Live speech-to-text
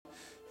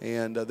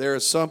And there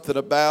is something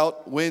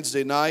about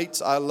Wednesday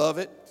nights. I love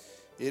it.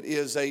 It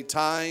is a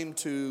time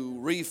to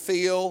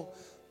refill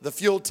the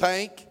fuel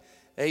tank.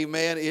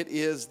 Amen. It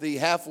is the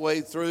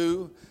halfway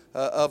through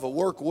of a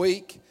work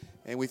week.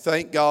 And we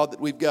thank God that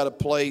we've got a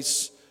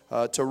place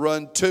to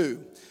run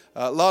to.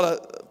 A lot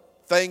of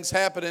things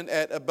happening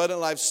at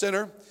Abundant Life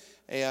Center.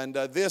 And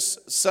this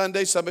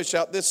Sunday, somebody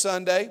shout this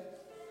Sunday.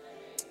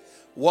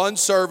 One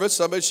service,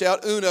 somebody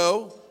shout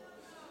uno.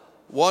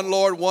 One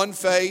Lord, one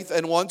faith,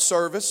 and one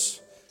service.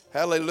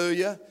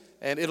 Hallelujah.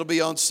 And it'll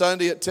be on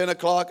Sunday at 10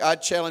 o'clock. I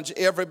challenge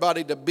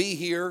everybody to be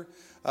here.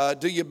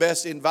 Do your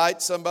best.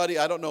 Invite somebody.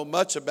 I don't know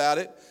much about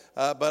it,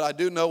 but I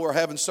do know we're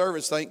having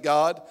service, thank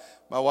God.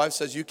 My wife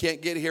says, you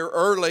can't get here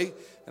early.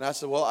 And I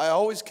said, well, I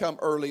always come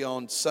early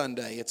on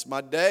Sunday. It's my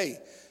day.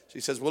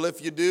 She says, well,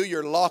 if you do,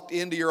 you're locked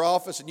into your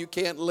office and you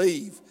can't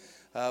leave.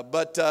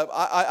 But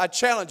I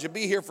challenge you,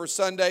 be here for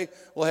Sunday.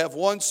 We'll have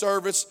one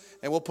service,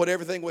 and we'll put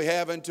everything we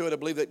have into it. I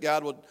believe that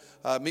God will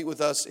meet with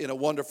us in a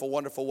wonderful,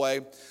 wonderful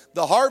way.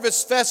 The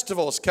Harvest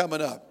Festival is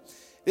coming up.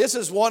 This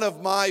is one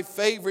of my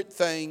favorite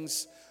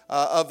things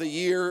of the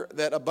year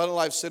that Abundant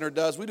Life Center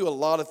does. We do a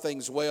lot of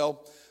things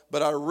well,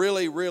 but I'm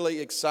really, really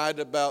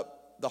excited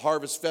about the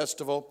Harvest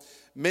Festival.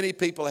 Many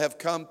people have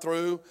come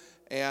through,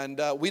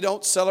 and we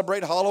don't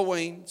celebrate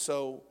Halloween,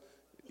 so,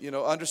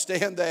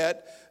 understand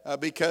that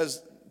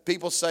because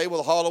people say,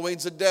 well,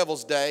 Halloween's the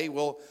devil's day.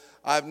 Well,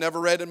 I've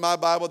never read in my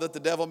Bible that the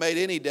devil made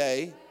any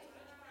day.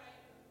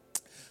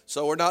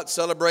 So we're not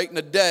celebrating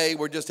a day.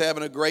 We're just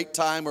having a great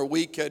time where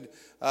we could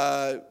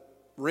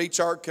reach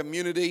our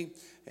community.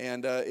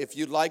 And if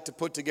you'd like to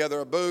put together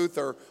a booth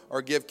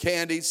or give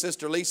candy,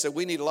 Sister Lisa,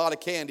 we need a lot of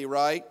candy,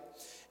 right?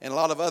 And a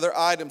lot of other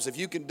items. If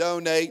you can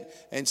donate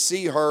and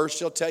see her,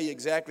 she'll tell you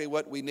exactly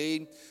what we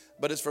need.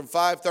 But it's from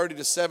 5:30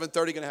 to 7:30.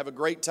 Going to have a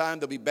great time.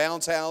 There'll be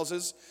bounce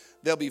houses.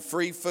 There'll be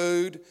free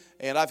food,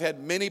 and I've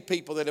had many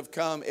people that have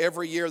come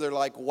every year. They're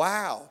like,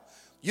 wow,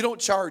 you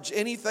don't charge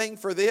anything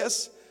for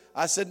this?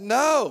 I said,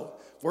 no,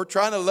 we're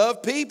trying to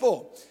love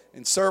people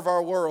and serve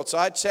our world. So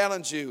I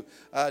challenge you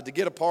to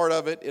get a part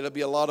of it. It'll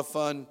be a lot of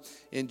fun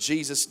in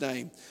Jesus'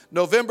 name.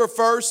 November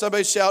 1st,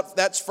 somebody shout,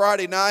 that's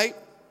Friday night.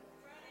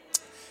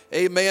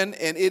 Amen,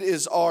 and it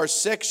is our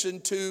Section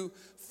 2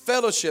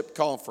 Fellowship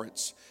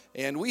Conference.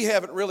 And we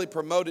haven't really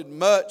promoted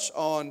much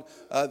on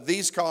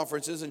these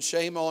conferences, and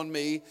shame on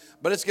me.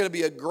 But it's going to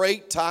be a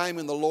great time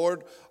in the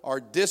Lord. Our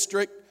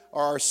district,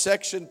 or our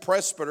section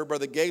presbyter,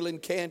 Brother Galen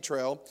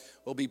Cantrell,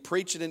 will be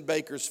preaching in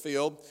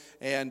Bakersfield.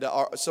 And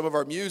some of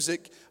our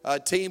music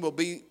team will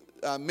be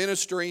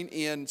ministering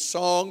in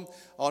song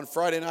on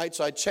Friday night.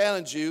 So I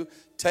challenge you,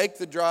 take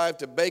the drive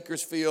to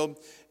Bakersfield,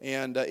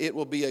 and it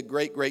will be a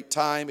great, great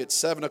time. It's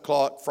 7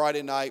 o'clock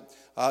Friday night,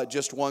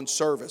 just one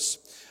service.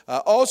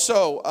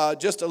 Also,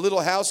 just a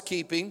little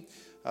housekeeping.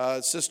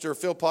 Sister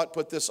Philpott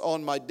put this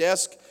on my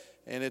desk,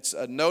 and it's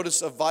a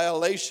notice of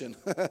violation.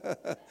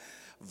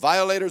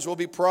 Violators will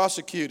be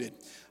prosecuted.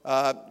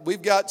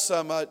 We've got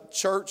some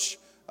church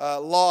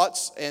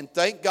lots, and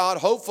thank God,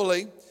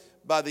 hopefully,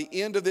 by the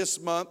end of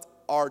this month,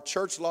 our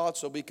church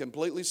lots will be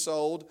completely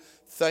sold.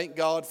 Thank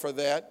God for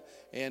that.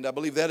 And I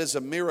believe that is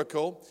a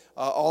miracle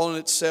all in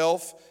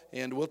itself,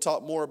 and we'll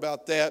talk more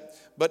about that.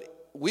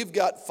 But we've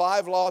got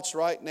 5 lots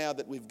right now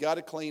that we've got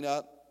to clean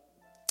up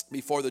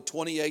before the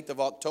 28th of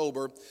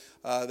October.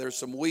 There's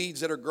some weeds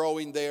that are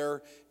growing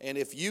there. And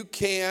if you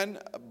can,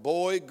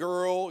 boy,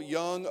 girl,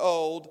 young,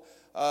 old,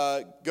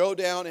 go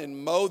down and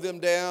mow them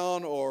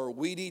down or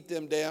weed eat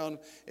them down.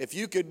 If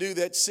you could do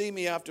that, see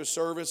me after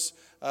service.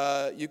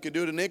 You could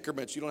do it in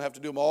increments. You don't have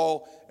to do them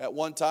all at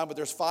one time. But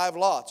there's 5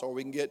 lots, or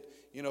we can get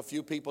a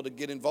few people to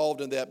get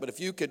involved in that. But if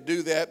you could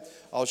do that,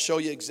 I'll show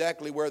you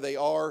exactly where they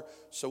are.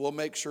 So we'll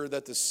make sure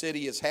that the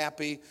city is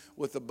happy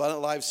with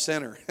Abundant Life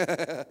Center.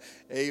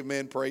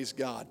 Amen. Praise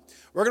God.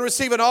 We're going to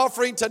receive an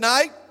offering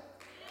tonight.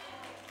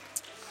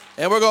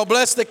 And we're going to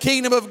bless the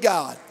kingdom of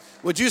God.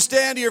 Would you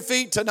stand to your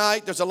feet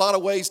tonight? There's a lot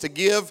of ways to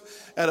give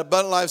at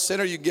Abundant Life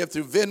Center. You give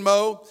through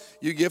Venmo,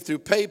 you give through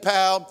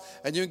PayPal,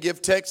 and you can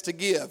give text to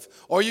give.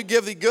 Or you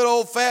give the good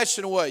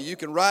old-fashioned way. You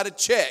can write a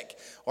check,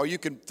 or you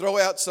can throw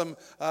out some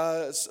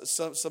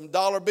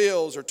dollar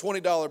bills or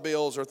 $20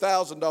 bills or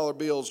 $1,000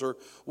 bills or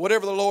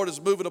whatever the Lord is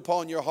moving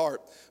upon your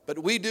heart. But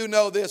we do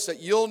know this, that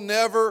you'll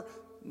never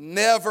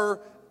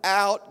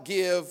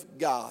outgive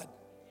God.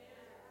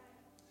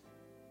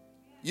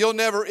 You'll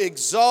never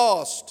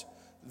exhaust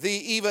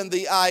even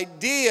the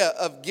idea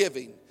of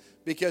giving,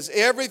 because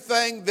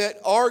everything that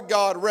our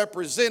God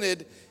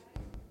represented,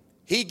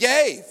 He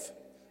gave.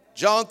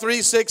 John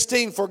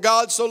 3:16, for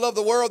God so loved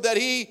the world that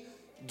He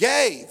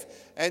gave.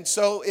 And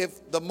so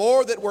if the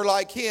more that we're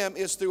like Him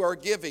is through our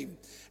giving.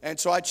 And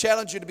so I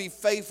challenge you to be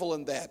faithful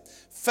in that.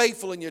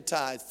 Faithful in your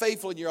tithe,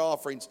 faithful in your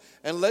offerings,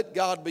 and let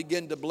God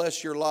begin to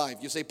bless your life.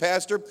 You say,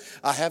 Pastor,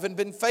 I haven't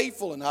been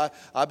faithful and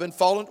I've been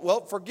falling.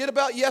 Well, forget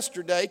about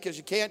yesterday, because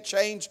you can't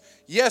change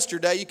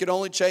yesterday. You can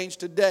only change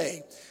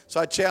today. So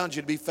I challenge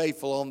you to be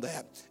faithful on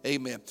that.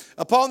 Amen.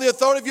 Upon the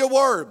authority of your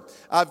word,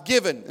 I've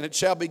given, and it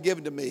shall be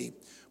given to me.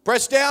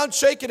 Pressed down,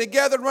 shaken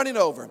together, and running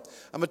over.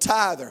 I'm a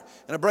tither,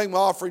 and I bring my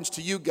offerings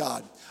to you,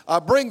 God. I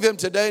bring them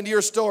today into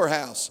your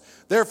storehouse.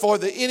 Therefore,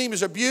 the enemy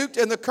is rebuked,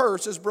 and the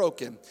curse is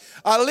broken.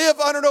 I live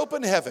under an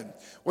open heaven,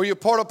 where you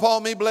pour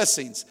upon me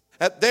blessings.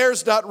 That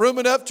there's not room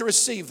enough to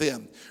receive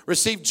them.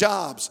 Receive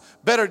jobs,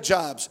 better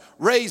jobs,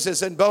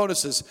 raises and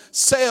bonuses,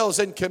 sales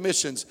and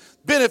commissions,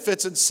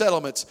 benefits and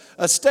settlements,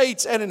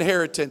 estates and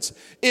inheritance,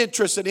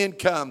 interest and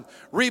income,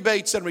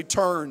 rebates and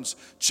returns,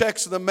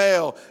 checks in the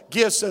mail,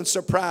 gifts and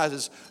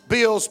surprises,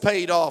 bills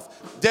paid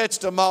off, debts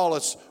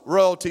demolished,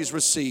 royalties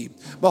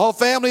received. My whole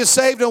family is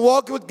saved and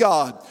walking with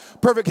God.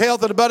 Perfect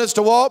health and abundance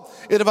to walk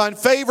in divine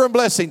favor and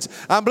blessings.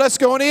 I'm blessed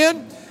going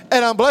in,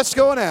 and I'm blessed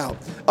going out.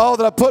 All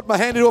that I put my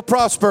hand into will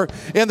prosper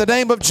in the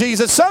name of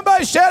Jesus.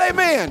 Somebody shout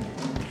amen.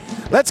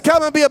 Let's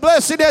come and be a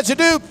blessing as you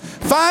do.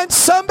 Find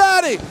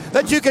somebody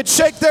that you could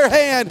shake their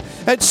hand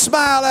and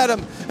smile at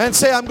them and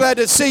say, I'm glad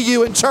to see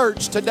you in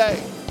church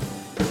today.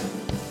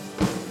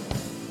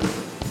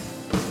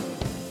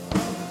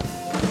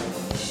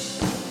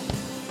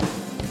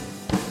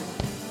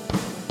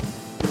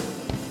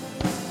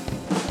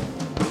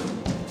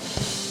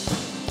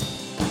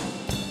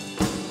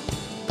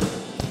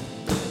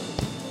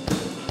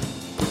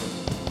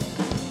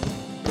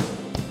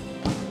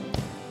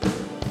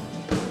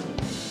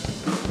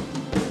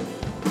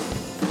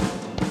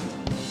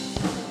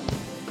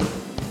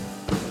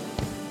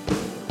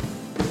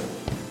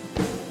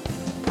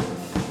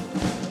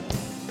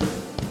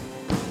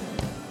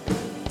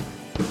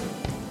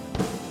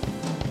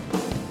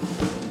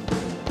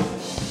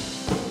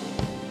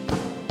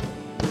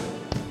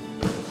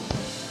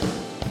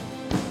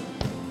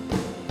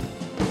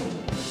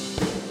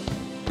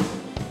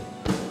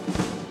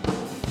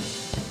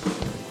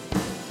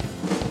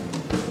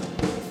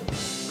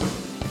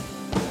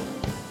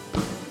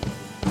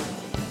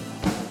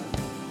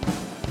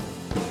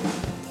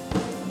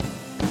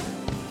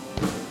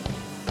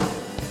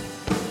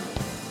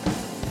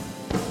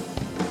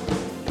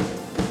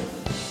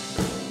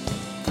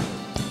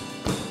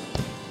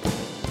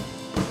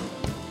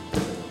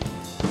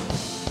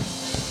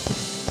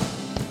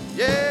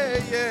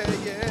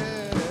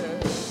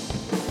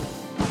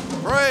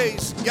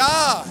 Praise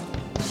God.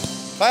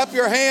 Clap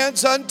your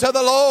hands unto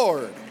the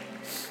Lord.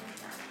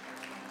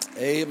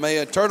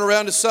 Amen. Turn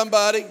around to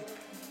somebody,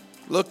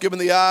 look him in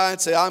the eye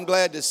and say, I'm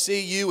glad to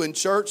see you in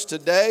church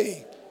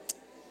today.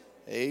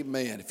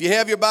 Amen. If you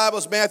have your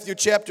Bibles, Matthew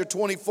chapter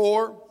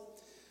 24,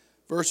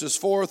 verses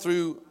 4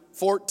 through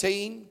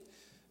 14.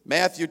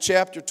 Matthew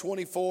chapter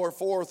 24,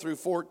 4 through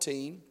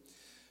 14.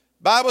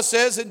 Bible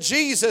says, and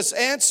Jesus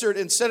answered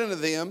and said unto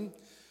them,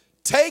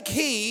 take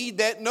heed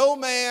that no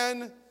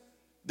man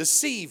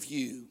deceive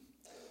you.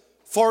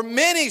 For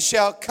many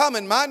shall come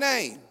in my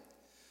name,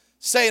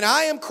 saying,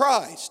 I am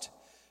Christ,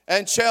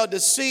 and shall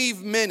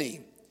deceive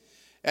many.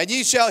 And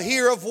ye shall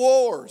hear of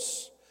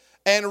wars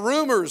and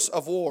rumors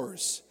of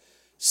wars.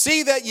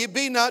 See that ye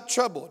be not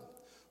troubled,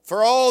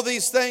 for all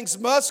these things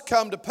must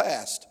come to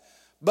pass,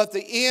 but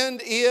the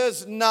end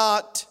is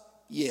not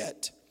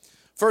yet.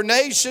 For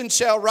nation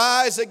shall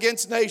rise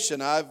against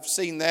nation. I've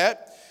seen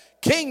that.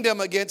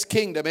 Kingdom against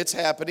kingdom. It's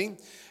happening.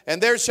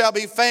 And there shall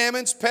be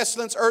famines,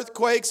 pestilence,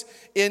 earthquakes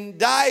in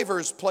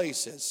divers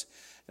places.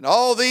 And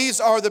all these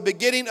are the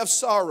beginning of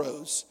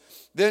sorrows.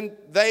 Then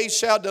they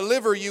shall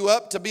deliver you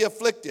up to be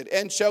afflicted,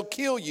 and shall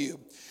kill you,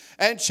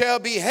 and shall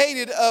be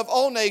hated of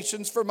all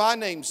nations for my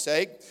name's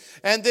sake.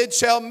 And then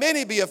shall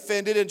many be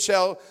offended, and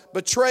shall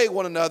betray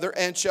one another,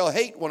 and shall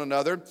hate one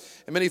another.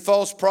 And many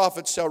false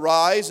prophets shall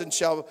rise, and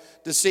shall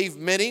deceive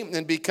many.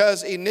 And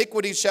because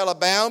iniquity shall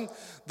abound,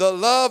 the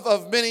love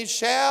of many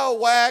shall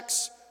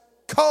wax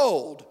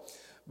cold.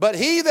 But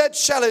he that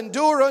shall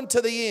endure unto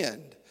the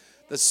end,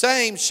 the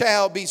same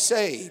shall be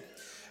saved.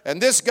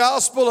 And this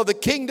gospel of the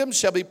kingdom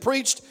shall be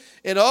preached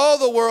in all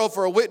the world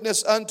for a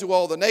witness unto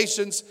all the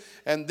nations,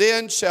 and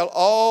then shall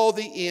all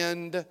the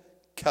end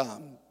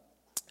come.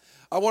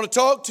 I want to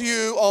talk to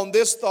you on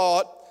this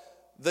thought,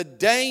 the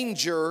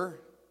danger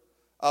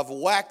of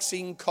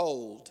waxing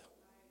cold.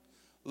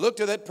 Look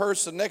to that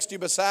person next to you,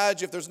 beside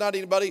you. If there's not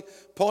anybody,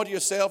 point to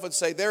yourself and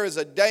say, there is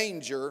a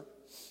danger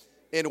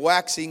in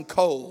waxing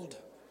cold.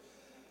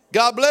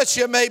 God bless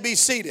you, may be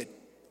seated.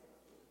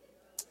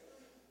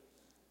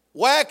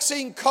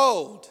 Waxing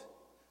cold.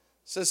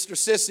 Sister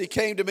Sissy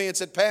came to me and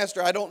said,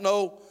 Pastor, I don't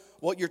know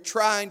what you're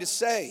trying to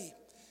say.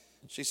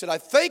 She said, I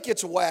think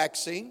it's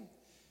waxing.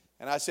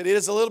 And I said, it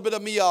is a little bit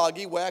of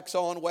Miyagi, wax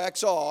on,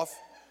 wax off.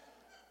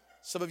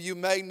 Some of you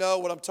may know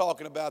what I'm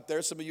talking about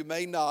there. Some of you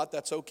may not.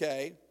 That's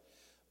okay.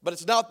 But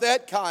it's not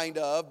that kind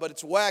of, but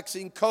it's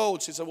waxing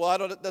cold. She said,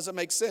 well, it doesn't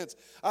make sense.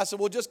 I said,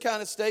 well, just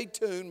kind of stay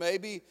tuned.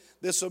 Maybe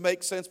this will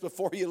make sense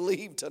before you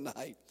leave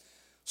tonight.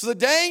 So the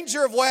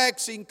danger of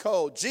waxing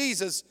cold.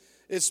 Jesus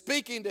is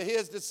speaking to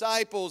his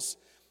disciples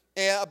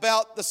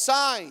about the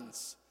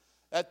signs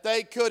that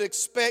they could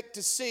expect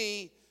to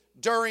see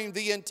during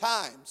the end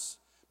times.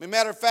 As a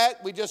matter of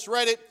fact, we just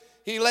read it.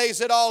 He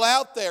lays it all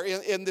out there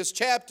in this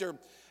chapter.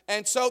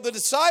 And so the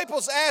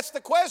disciples asked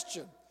the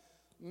question,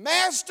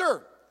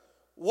 Master,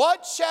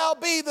 what shall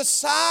be the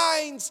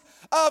signs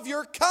of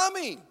your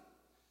coming?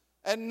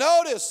 And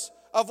notice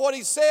of what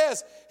he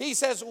says. He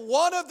says,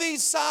 one of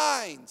these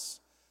signs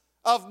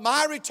of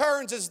my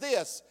returns is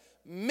this: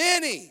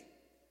 many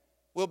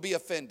will be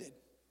offended.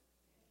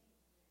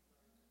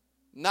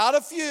 Not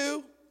a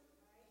few,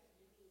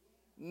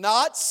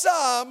 not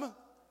some,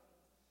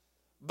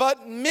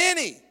 but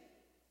many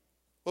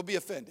will be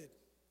offended.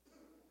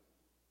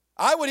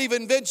 I would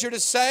even venture to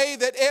say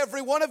that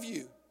every one of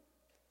you,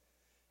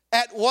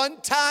 at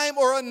one time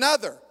or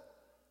another,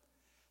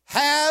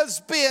 has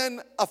been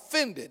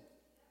offended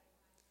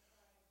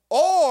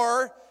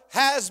or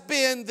has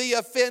been the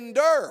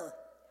offender.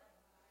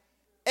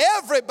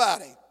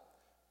 Everybody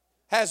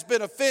has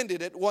been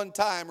offended at one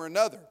time or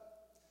another.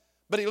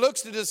 But he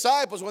looks to the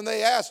disciples when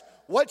they ask,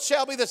 what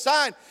shall be the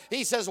sign?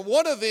 He says,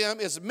 one of them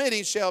is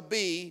many shall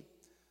be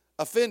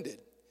offended.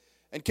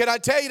 And can I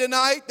tell you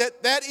tonight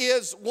that that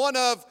is one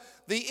of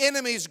the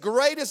enemy's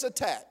greatest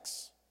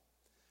attacks?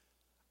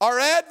 Our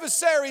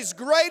adversary's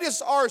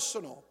greatest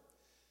arsenal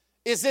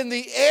is in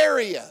the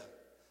area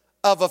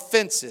of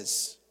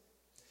offenses.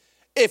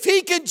 If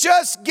he could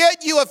just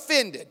get you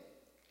offended,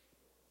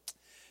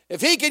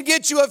 if he can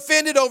get you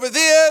offended over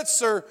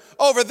this or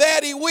over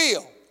that, he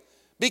will.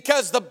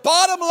 Because the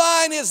bottom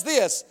line is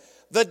this: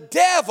 the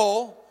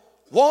devil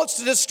wants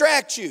to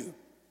distract you.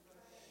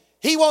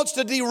 He wants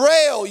to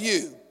derail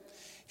you.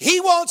 He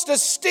wants to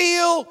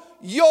steal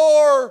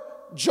your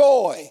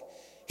joy.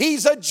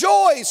 He's a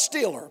joy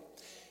stealer.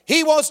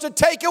 He wants to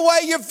take away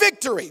your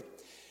victory.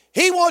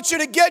 He wants you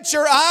to get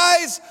your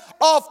eyes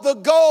off the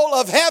goal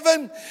of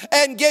heaven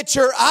and get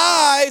your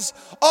eyes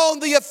on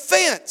the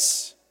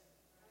offense.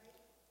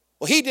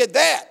 Well, he did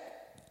that.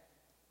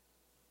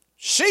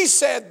 She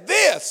said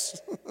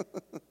this.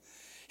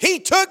 He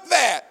took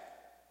that.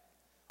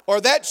 Or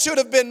that should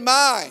have been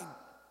mine.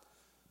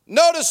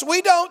 Notice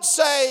we don't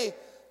say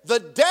the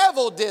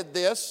devil did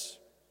this.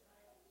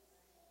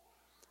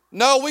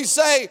 No, we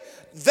say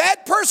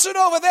that person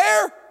over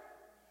there,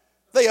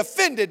 they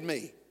offended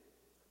me.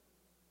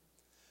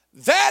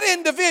 That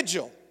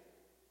individual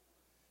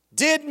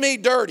did me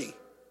dirty.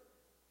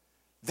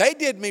 They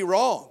did me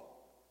wrong.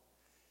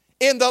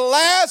 In the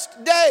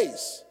last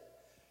days,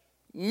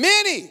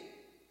 many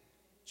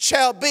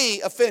shall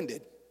be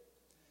offended.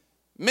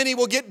 Many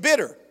will get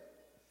bitter.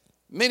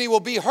 Many will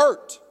be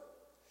hurt.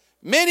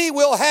 Many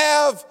will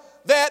have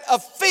that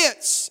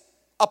offense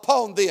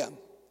upon them.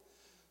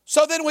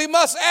 So then we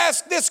must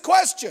ask this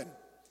question: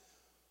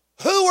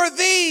 who are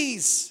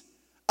these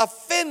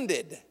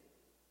offended?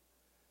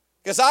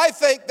 Because I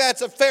think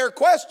that's a fair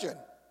question.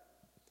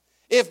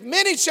 If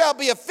many shall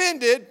be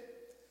offended,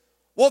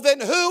 well then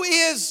who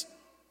is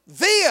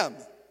them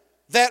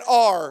that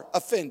are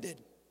offended?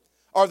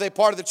 Are they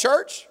part of the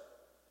church?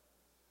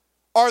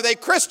 Are they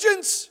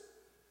Christians?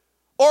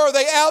 Or are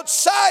they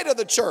outside of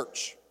the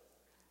church?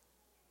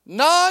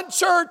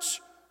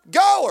 Non-church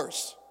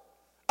goers,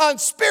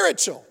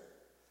 unspiritual,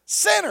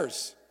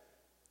 sinners,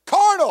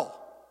 carnal,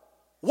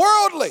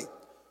 worldly.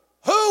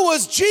 Who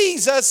was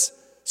Jesus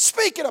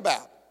speaking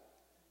about?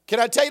 Can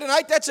I tell you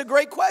tonight, that's a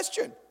great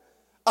question.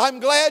 I'm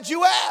glad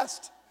you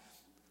asked.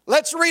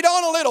 Let's read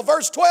on a little.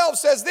 Verse 12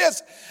 says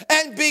this: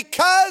 and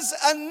because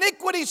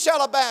iniquity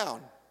shall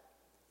abound,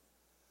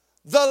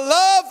 the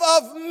love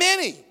of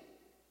many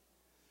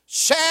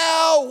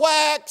shall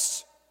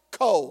wax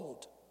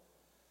cold.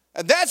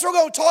 And that's what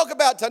we're going to talk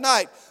about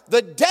tonight.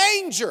 The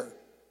danger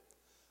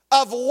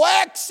of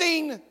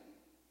waxing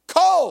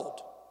cold.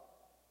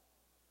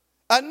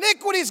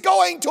 Iniquity is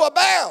going to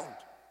abound,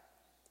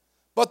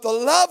 but the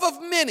love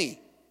of many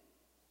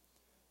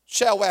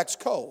shall wax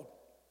cold.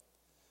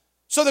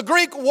 So the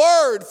Greek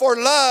word for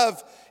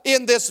love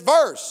in this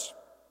verse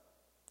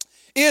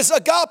is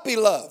agape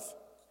love.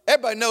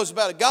 Everybody knows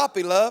about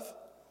agape love.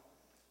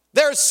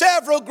 There are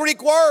several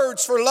Greek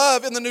words for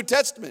love in the New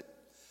Testament,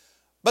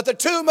 but the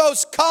two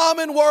most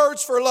common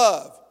words for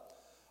love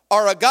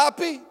are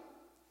agape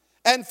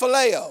and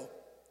phileo.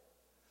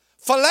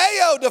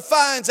 Phileo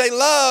defines a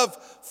love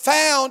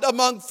found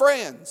among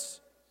friends.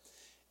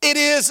 It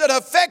is an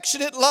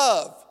affectionate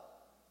love,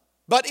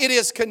 but it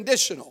is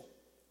conditional.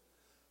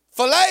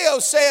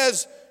 Phileo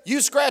says,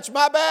 you scratch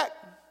my back,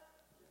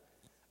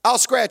 I'll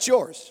scratch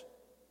yours.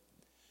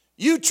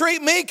 You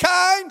treat me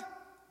kind,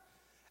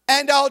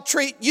 and I'll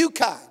treat you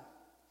kind.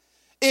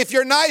 If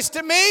you're nice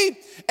to me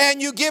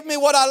and you give me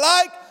what I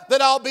like,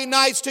 then I'll be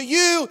nice to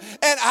you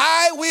and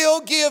I will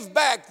give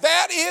back.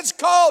 That is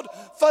called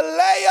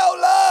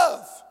phileo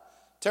love.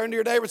 Turn to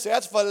your neighbor and say,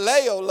 that's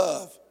phileo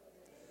love.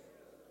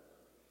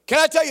 Can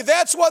I tell you,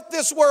 that's what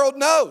this world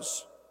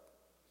knows.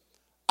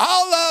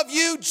 I'll love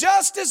you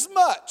just as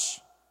much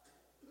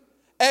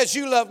as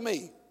you love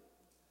me.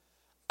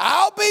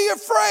 I'll be your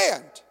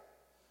friend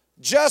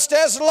just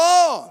as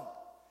long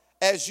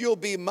as you'll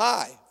be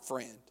my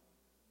friend.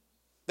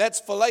 That's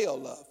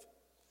phileo love.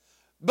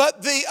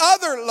 But the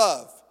other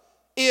love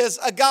is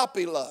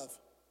agape love.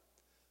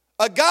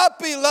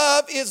 Agape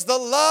love is the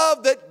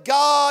love that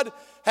God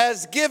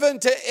has given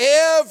to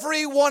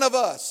every one of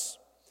us.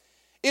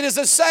 It is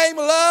the same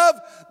love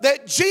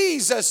that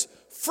Jesus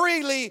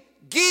freely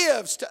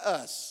gives to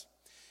us.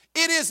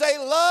 It is a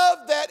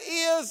love that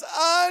is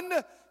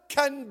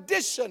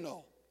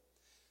unconditional.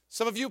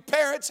 Some of you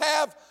parents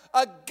have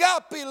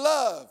agape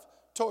love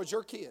towards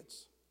your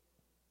kids.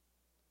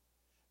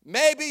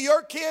 Maybe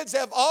your kids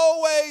have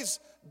always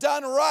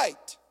done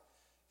right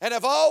and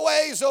have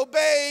always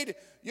obeyed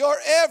your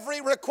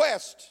every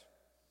request,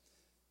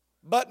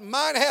 but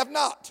mine have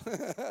not.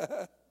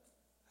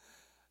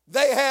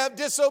 They have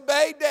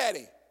disobeyed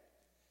Daddy,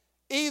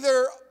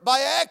 either by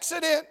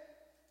accident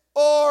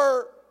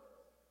or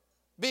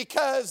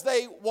because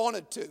they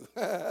wanted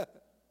to.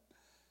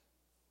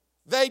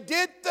 They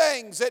did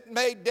things that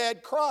made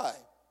Dad cry.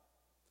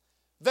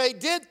 They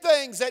did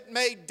things that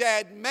made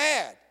Dad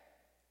mad.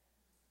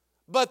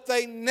 But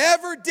they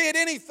never did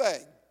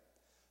anything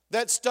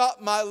that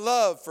stopped my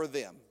love for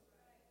them.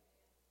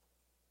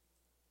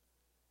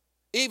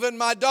 Even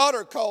my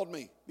daughter called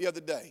me the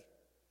other day.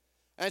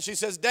 And she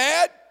says,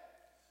 Dad,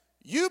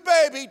 you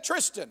baby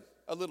Tristan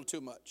a little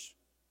too much.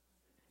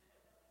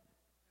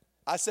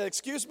 I said,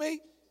 excuse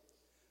me?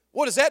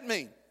 What does that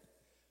mean?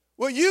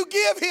 Well, you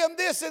give him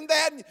this and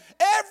that, and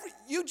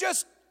you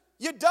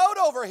dote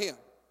over him.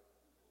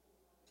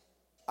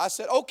 I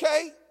said,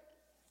 okay,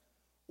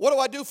 what do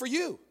I do for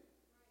you?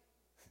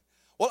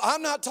 Well,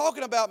 I'm not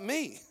talking about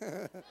me.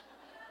 And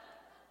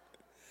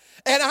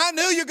I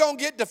knew you're going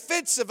to get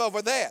defensive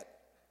over that.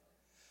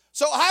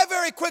 So I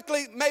very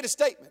quickly made a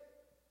statement.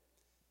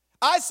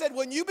 I said,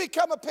 when you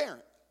become a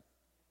parent,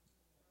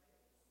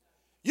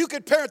 you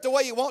can parent the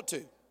way you want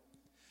to.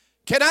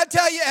 Can I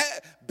tell you,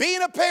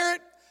 being a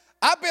parent,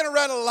 I've been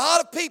around a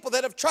lot of people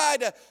that have tried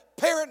to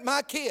parent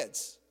my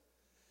kids.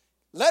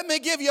 Let me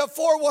give you a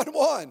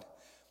 411.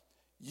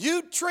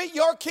 You treat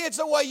your kids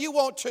the way you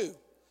want to,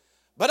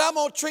 but I'm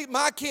going to treat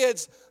my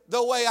kids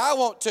the way I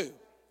want to,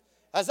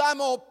 as I'm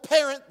going to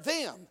parent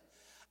them.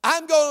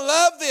 I'm going to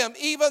love them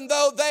even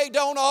though they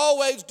don't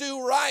always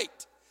do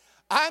right.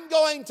 I'm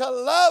going to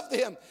love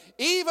them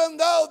even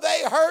though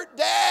they hurt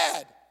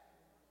Dad.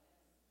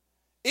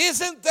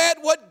 Isn't that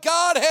what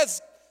God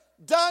has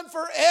done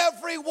for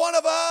every one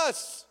of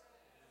us?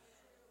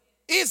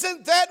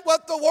 Isn't that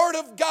what the Word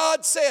of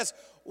God says?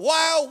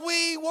 While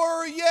we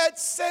were yet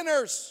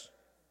sinners,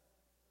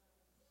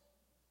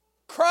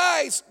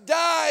 Christ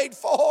died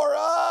for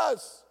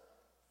us.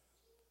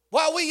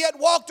 While we yet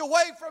walked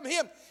away from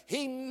Him,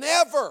 He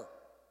never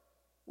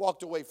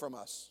walked away from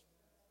us.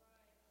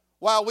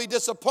 While we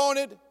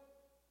disappointed,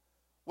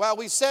 while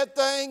we said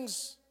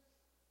things,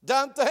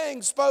 done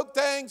things, spoke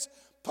things,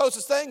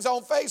 posted things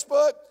on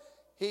Facebook,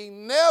 He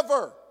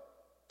never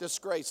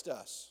disgraced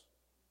us.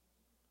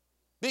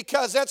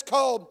 Because that's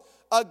called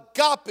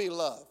agape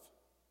love.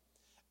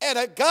 And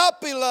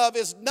agape love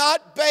is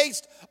not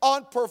based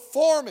on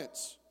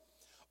performance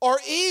or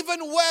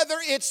even whether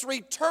it's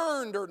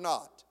returned or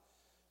not.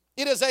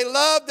 It is a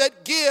love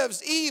that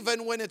gives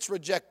even when it's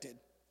rejected.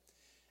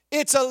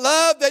 It's a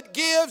love that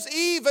gives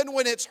even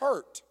when it's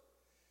hurt.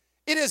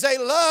 It is a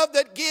love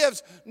that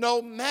gives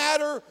no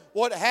matter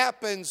what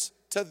happens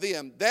to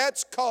them.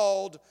 That's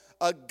called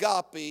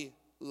agape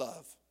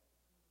love.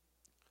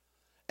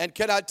 And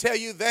can I tell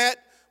you that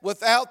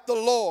without the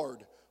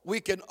Lord, we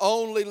can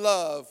only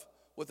love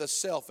with a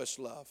selfish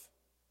love.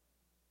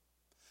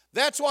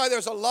 That's why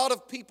there's a lot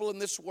of people in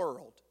this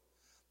world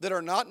that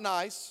are not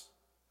nice,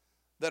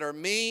 that are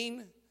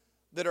mean,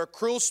 that are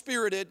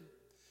cruel-spirited,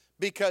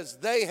 because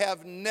they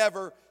have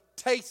never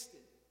tasted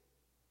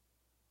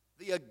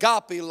the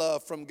agape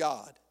love from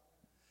God.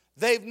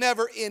 They've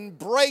never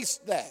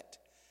embraced that.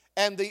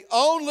 And the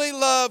only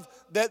love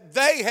that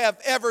they have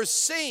ever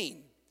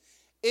seen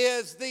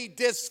is the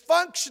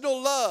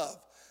dysfunctional love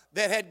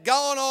that had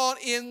gone on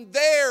in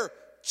their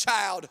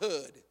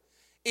childhood,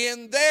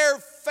 in their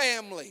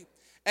family,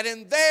 and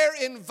in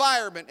their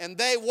environment. And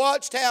they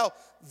watched how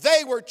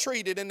they were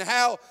treated and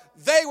how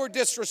they were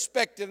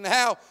disrespected and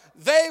how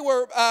they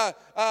were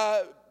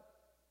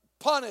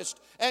punished.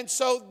 And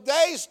so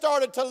they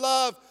started to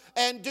love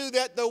and do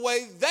that the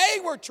way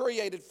they were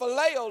created,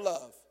 phileo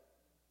love.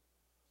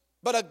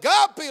 But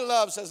agape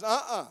love says,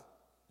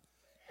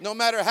 no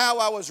matter how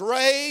I was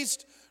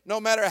raised, no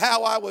matter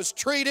how I was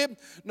treated,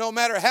 no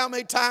matter how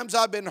many times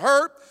I've been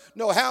hurt,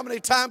 no how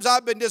many times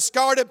I've been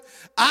discarded,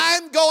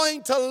 I'm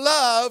going to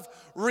love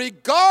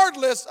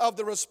regardless of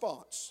the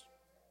response.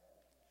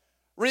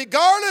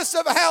 Regardless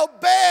of how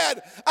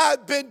bad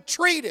I've been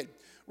treated,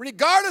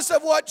 regardless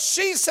of what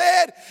she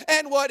said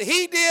and what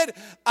he did,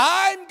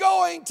 I'm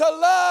going to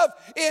love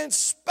in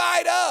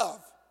spite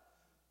of.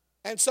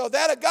 And so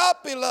that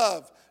agape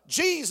love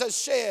Jesus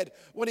shed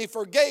when He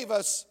forgave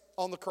us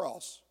on the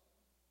cross.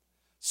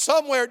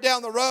 Somewhere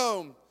down the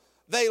road,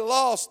 they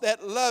lost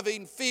that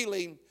loving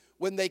feeling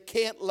when they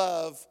can't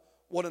love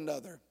one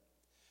another.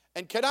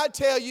 And can I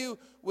tell you,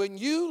 when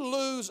you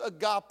lose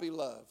agape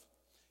love,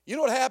 you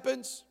know what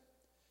happens?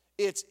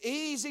 It's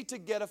easy to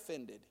get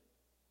offended.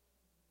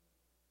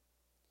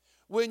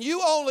 When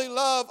you only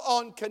love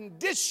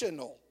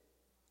unconditional,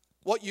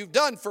 what you've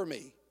done for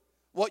me,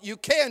 what you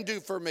can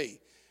do for me,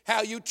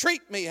 how you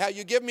treat me, how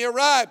you give me a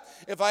ride.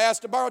 If I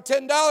ask to borrow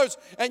 $10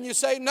 and you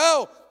say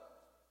no,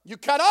 you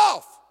cut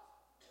off.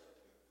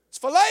 It's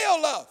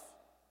phileo love.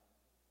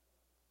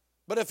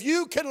 But if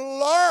you can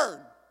learn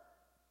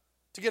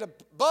to get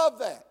above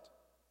that,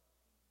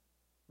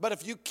 but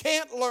if you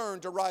can't learn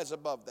to rise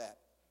above that,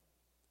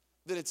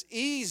 then it's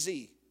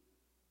easy,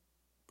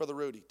 Brother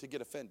Rudy, to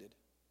get offended.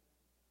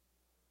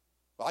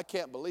 Well, I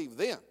can't believe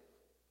them.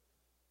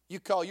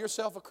 You call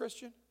yourself a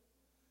Christian?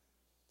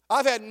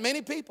 I've had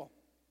many people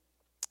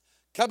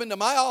come into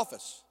my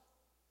office,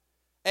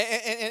 and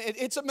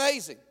it's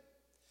amazing.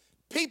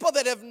 People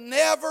that have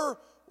never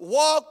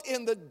walked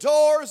in the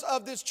doors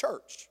of this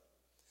church,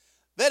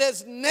 that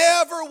has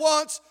never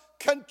once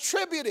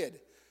contributed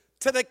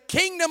to the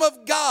kingdom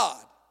of God,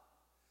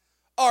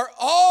 are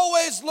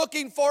always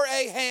looking for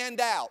a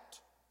handout.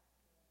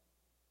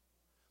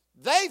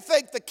 They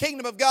think the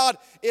kingdom of God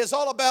is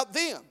all about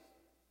them.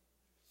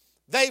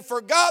 They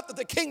forgot that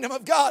the kingdom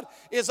of God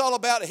is all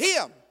about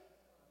Him.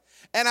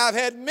 And I've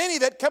had many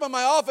that come in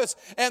my office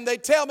and they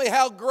tell me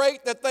how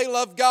great that they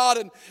love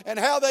God and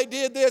how they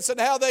did this and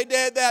how they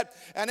did that.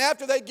 And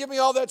after they give me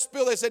all that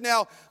spiel, they say,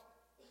 now,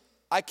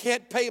 I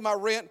can't pay my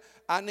rent.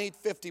 I need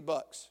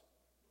 $50.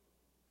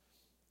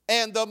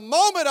 And the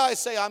moment I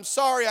say, I'm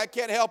sorry, I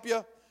can't help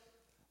you,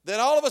 then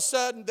all of a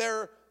sudden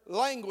their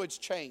language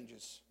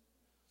changes.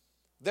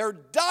 Their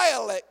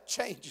dialect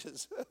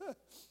changes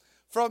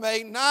from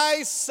a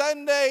nice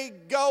Sunday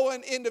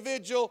going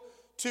individual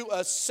to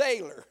a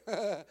sailor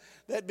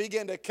that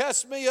began to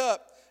cuss me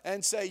up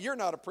and say, you're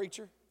not a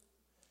preacher.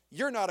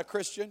 You're not a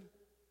Christian.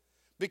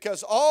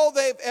 Because all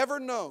they've ever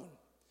known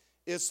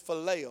is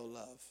phileo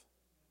love.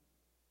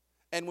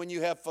 And when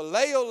you have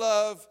phileo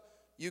love,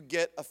 you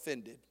get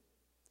offended.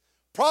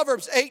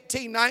 Proverbs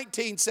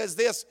 18:19 says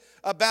this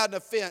about an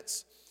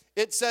offense.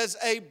 It says,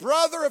 a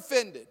brother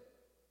offended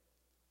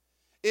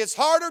is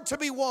harder to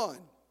be won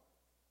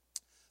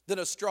than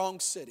a strong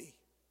city.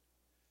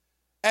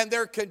 And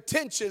their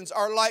contentions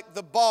are like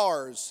the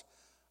bars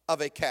of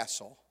a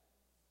castle.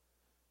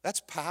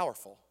 That's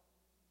powerful.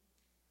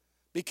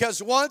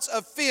 Because once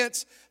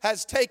offense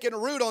has taken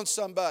root on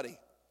somebody,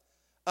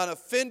 an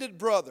offended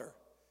brother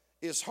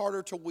is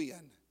harder to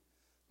win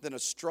than a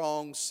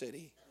strong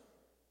city.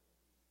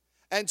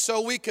 And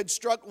so we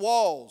construct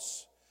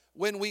walls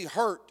when we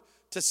hurt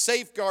to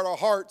safeguard our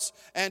hearts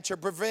and to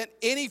prevent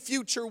any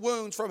future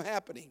wounds from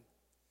happening.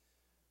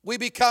 We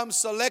become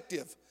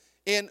selective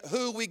in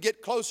who we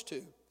get close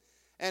to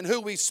and who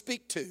we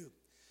speak to.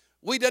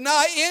 We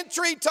deny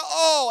entry to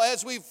all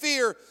as we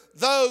fear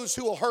those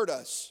who will hurt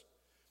us.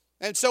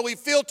 And so we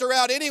filter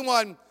out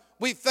anyone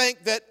we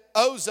think that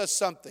owes us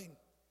something,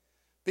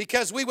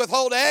 because we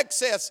withhold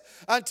access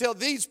until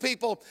these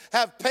people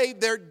have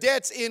paid their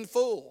debts in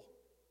full.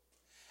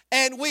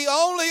 And we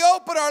only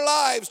open our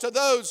lives to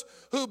those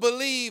who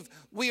believe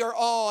we are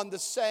on the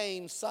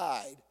same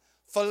side.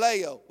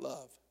 Phileo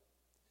love.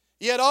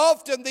 Yet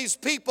often these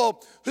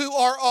people who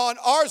are on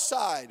our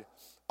side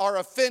are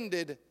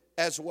offended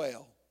as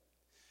well.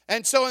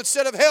 And so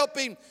instead of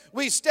helping,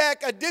 we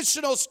stack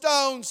additional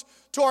stones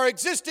to our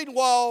existing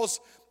walls.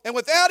 And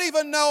without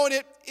even knowing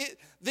it,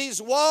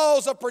 these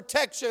walls of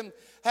protection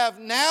have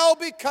now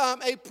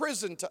become a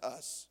prison to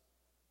us.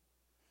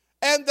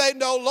 And they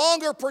no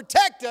longer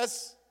protect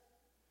us,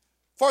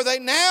 for they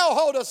now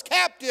hold us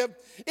captive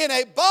in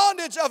a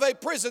bondage of a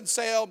prison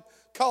cell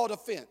called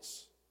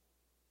offense,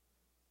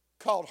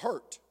 called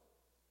hurt,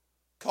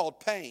 called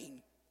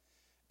pain.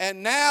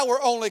 And now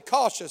we're only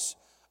cautious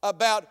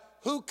about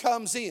who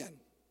comes in.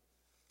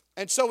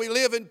 And so we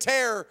live in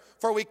terror,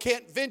 for we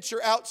can't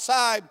venture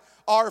outside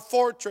our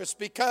fortress,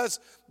 because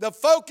the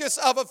focus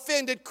of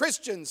offended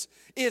Christians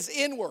is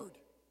inward.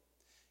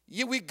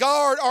 We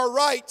guard our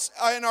rights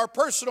and our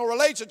personal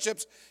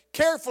relationships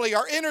carefully.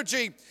 Our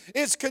energy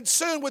is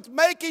consumed with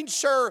making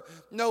sure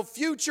no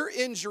future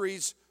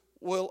injuries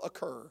will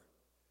occur.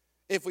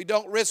 If we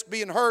don't risk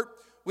being hurt,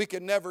 we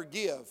can never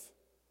give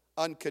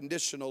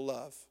unconditional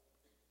love.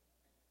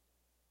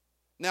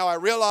 Now, I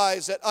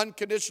realize that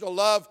unconditional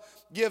love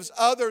gives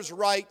others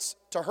rights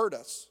to hurt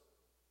us.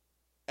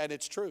 And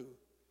it's true.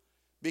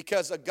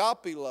 Because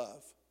agape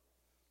love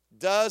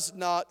does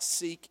not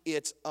seek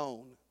its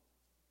own.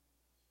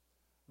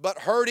 But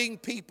hurting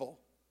people,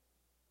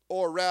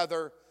 or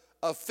rather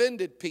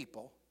offended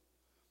people,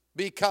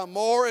 become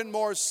more and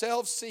more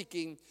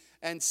self-seeking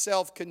and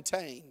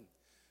self-contained.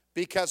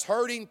 Because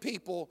hurting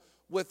people,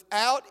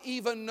 without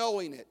even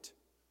knowing it,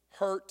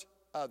 hurt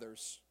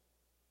others.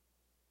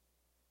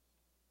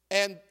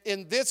 And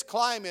in this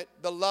climate,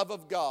 the love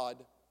of God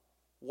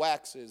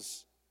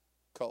waxes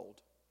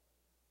cold.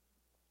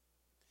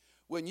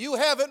 When you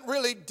haven't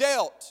really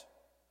dealt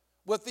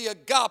with the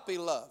agape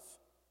love,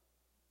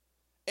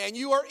 and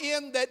you are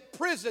in that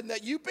prison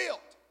that you built,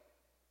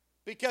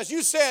 because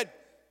you said,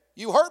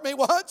 you hurt me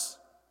once,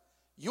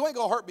 you ain't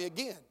gonna hurt me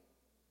again.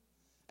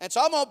 And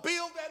so I'm gonna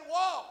build that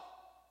wall.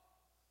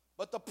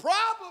 But the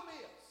problem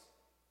is,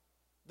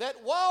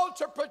 that wall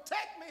to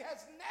protect me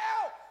has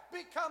now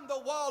become the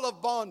wall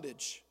of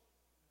bondage.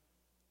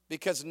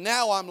 Because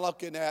now I'm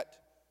looking at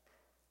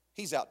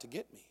He's out to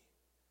get me.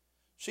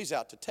 She's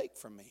out to take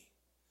from me.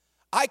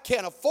 I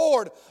can't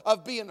afford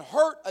of being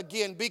hurt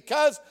again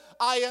because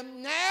I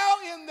am now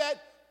in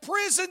that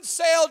prison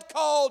cell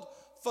called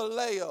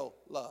phileo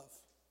love.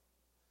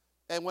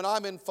 And when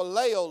I'm in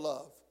phileo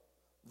love,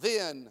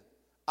 then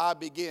I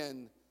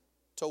begin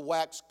to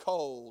wax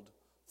cold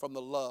from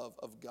the love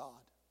of God.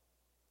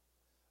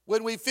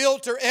 When we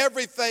filter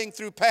everything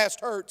through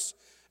past hurts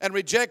and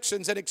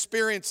rejections and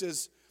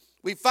experiences,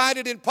 we find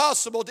it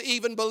impossible to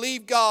even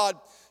believe God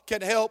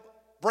can help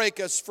break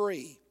us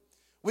free.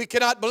 We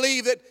cannot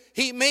believe that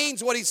He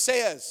means what He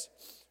says.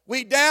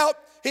 We doubt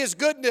His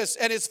goodness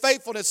and His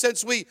faithfulness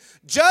since we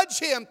judge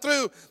Him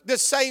through the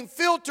same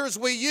filters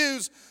we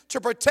use to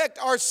protect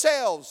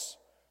ourselves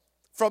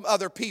from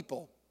other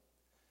people.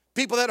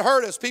 People that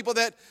hurt us, people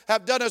that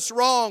have done us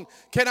wrong.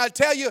 Can I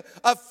tell you,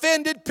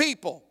 offended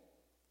people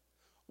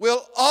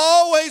will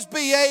always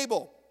be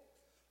able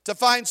to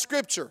find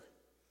Scripture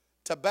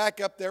to back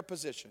up their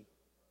position.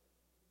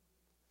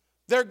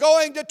 They're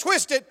going to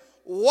twist it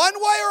one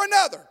way or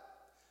another.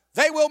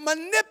 They will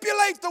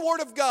manipulate the Word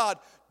of God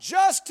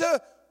just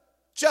to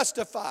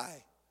justify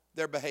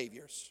their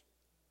behaviors.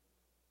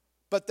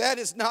 But that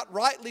is not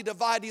rightly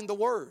dividing the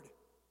Word.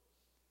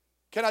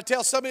 Can I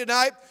tell somebody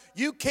tonight,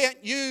 you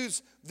can't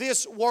use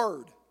this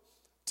Word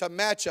to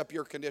match up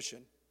your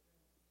condition.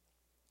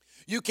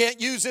 You can't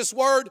use this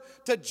Word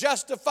to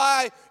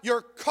justify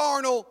your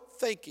carnal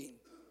thinking.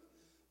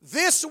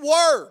 This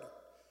Word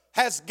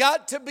has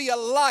got to be a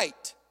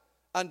light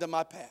unto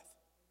my path.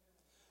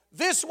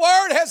 This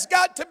Word has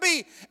got to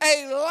be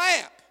a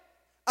lamp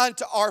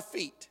unto our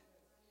feet.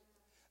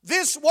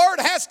 This Word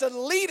has to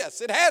lead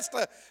us. It has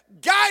to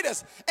guide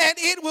us. And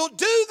it will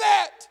do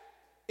that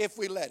if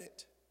we let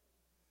it.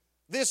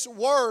 This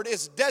Word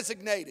is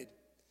designated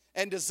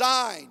and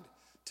designed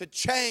to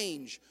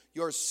change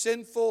your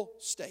sinful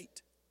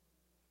state.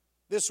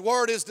 This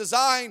Word is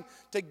designed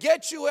to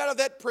get you out of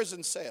that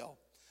prison cell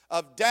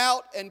of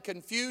doubt and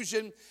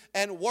confusion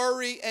and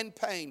worry and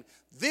pain.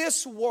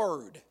 This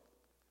Word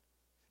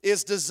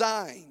is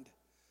designed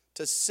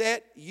to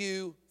set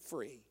you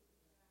free.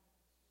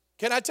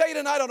 Can I tell you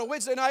tonight on a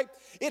Wednesday night,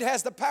 it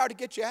has the power to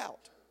get you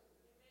out.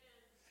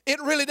 It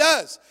really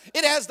does.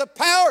 It has the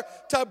power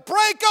to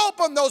break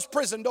open those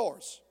prison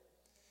doors.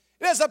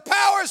 It has the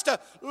powers to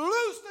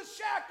loose the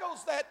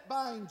shackles that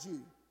bind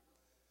you.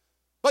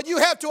 But you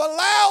have to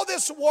allow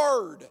this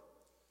Word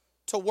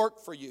to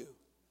work for you,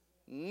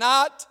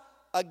 not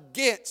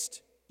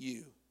against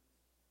you.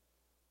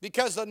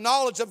 Because the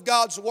knowledge of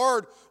God's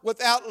Word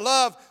without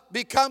love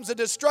becomes a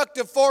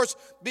destructive force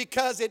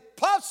because it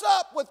puffs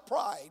up with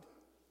pride.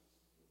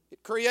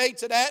 It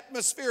creates an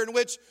atmosphere in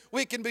which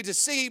we can be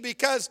deceived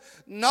because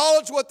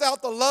knowledge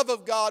without the love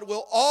of God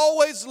will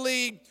always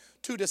lead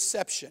to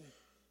deception.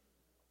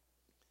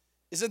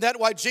 Isn't that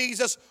why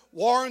Jesus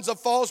warns of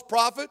false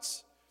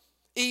prophets?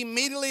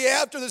 Immediately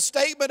after the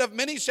statement of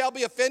many shall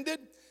be offended,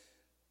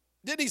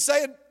 didn't He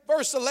say in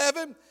verse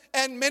 11,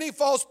 and many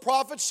false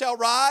prophets shall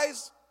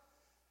rise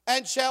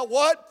and shall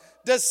what?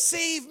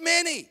 Deceive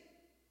many.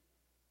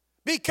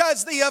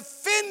 Because the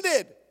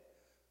offended,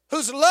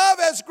 whose love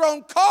has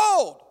grown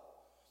cold,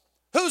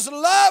 whose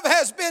love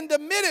has been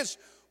diminished,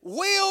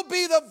 will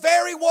be the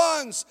very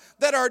ones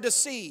that are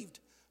deceived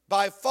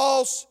by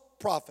false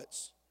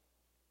prophets.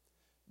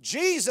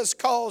 Jesus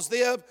calls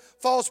them,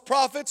 false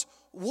prophets,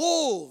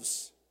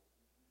 wolves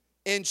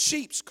in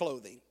sheep's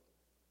clothing.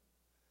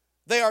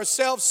 They are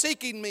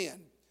self-seeking men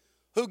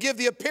who give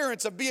the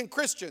appearance of being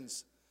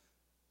Christians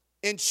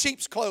in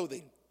sheep's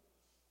clothing,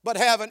 but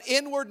have an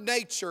inward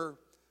nature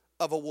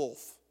of a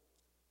wolf.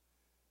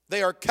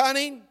 They are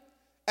cunning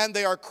and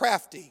they are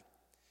crafty.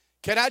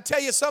 Can I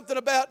tell you something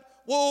about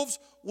wolves?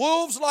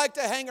 Wolves like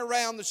to hang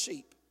around the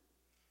sheep.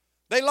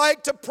 They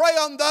like to prey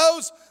on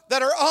those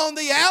that are on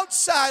the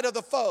outside of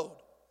the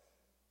fold,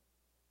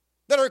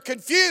 that are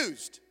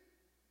confused,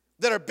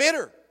 that are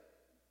bitter,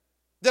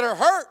 that are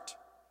hurt,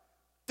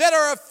 that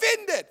are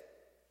offended.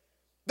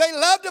 They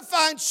love to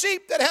find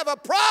sheep that have a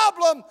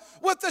problem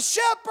with the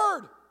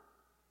shepherd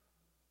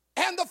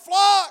and the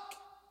flock.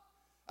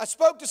 I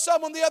spoke to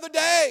someone the other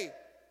day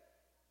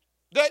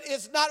that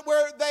is not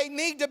where they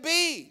need to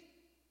be.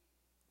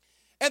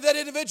 And that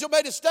individual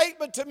made a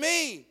statement to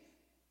me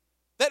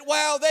that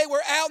while they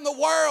were out in the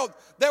world,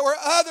 there were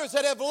others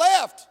that have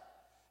left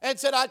and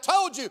said, I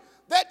told you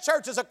that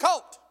church is a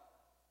cult.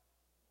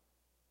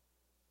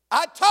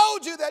 I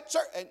told you that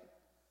church. And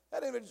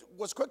that individual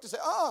was quick to say,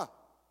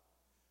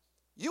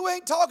 you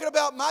ain't talking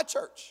about my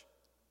church.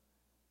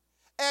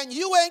 And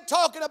you ain't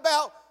talking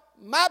about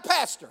my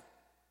pastor.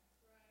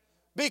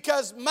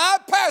 Because my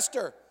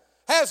pastor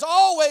has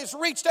always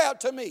reached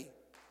out to me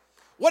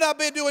when I've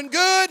been doing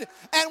good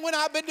and when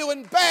I've been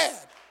doing bad.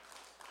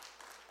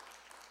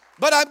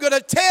 But I'm going to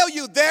tell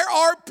you, there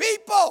are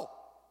people,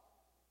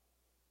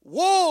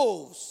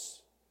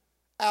 wolves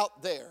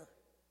out there,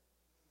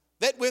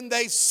 that when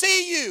they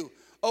see you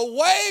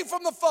away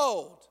from the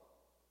fold,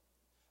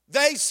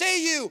 they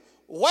see you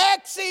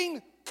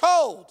waxing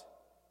cold,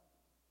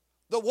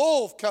 the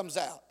wolf comes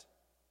out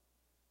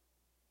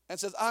and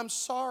says, I'm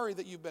sorry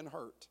that you've been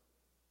hurt.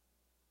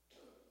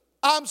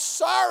 I'm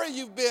sorry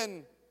you've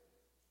been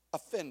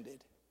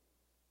offended.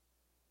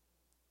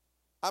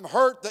 I'm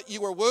hurt that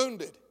you were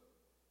wounded.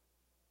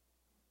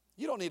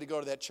 You don't need to go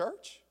to that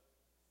church.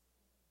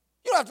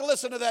 You don't have to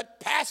listen to that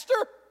pastor.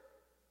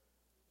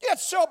 You have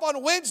to show up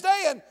on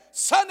Wednesday and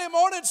Sunday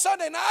morning,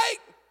 Sunday night.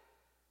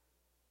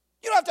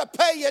 You don't have to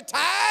pay your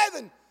tithe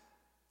and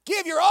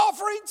give your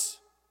offerings.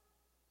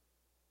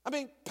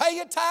 Pay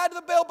your tithe to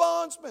the bail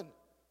bondsman.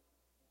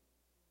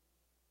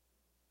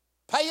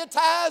 Pay your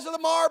tithes to the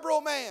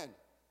Marlboro man.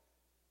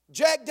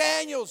 Jack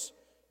Daniels,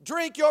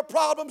 drink your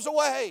problems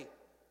away.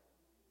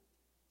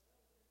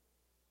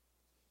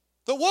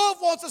 The wolf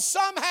wants to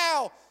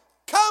somehow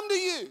come to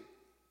you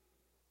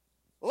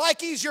like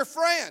he's your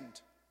friend.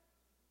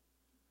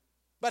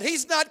 But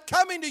he's not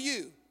coming to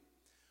you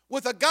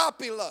with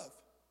agape love.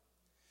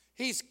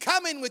 He's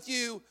coming with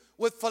you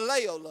with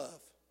phileo love.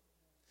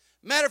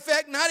 Matter of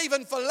fact, not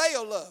even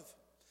phileo love.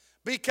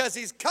 Because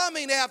he's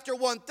coming after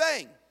one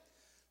thing.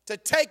 To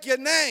take your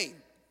name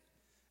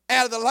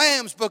out of the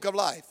Lamb's book of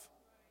life.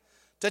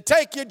 To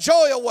take your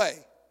joy away.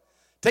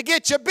 To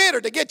get you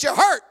bitter, to get you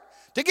hurt,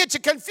 to get you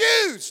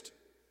confused.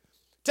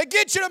 To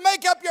get you to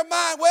make up your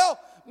mind, well,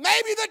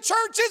 maybe the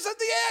church isn't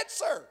the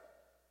answer.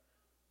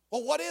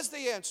 Well, what is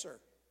the answer?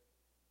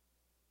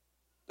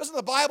 Doesn't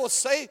the Bible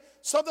say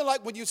something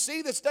like, when you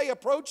see this day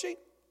approaching,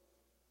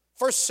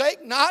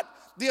 forsake not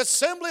the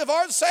assembly of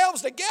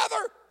ourselves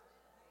together?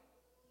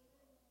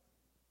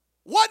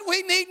 What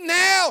we need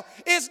now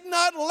is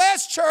not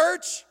less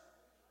church.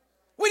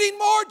 We need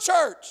more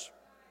church.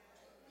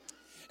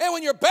 And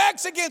when your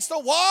back's against the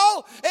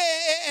wall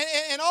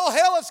and all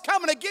hell is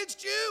coming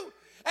against you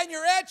and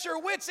you're at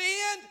your wit's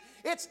end,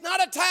 it's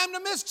not a time to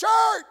miss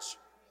church.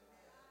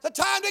 It's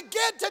a time to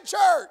get to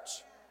church.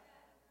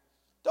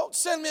 Don't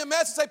send me a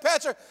message and say,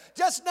 Pastor,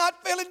 just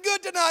not feeling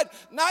good tonight.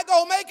 Not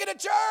going to make it to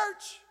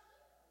church.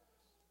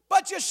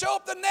 But you show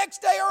up the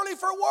next day early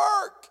for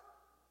work.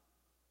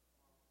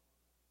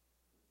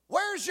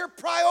 Where's your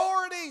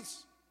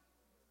priorities?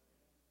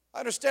 I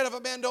understand if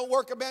a man don't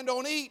work, a man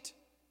don't eat.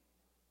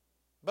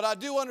 But I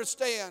do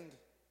understand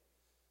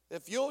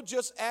if you'll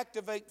just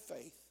activate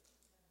faith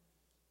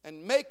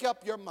and make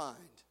up your mind,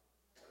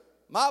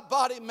 my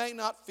body may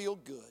not feel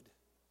good.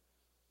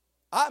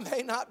 I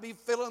may not be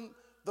feeling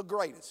the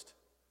greatest,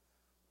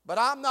 but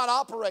I'm not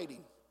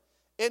operating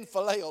in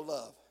phileo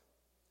love.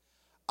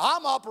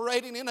 I'm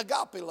operating in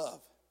agape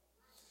love.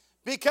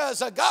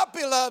 Because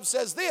agape love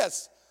says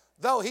this,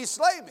 though he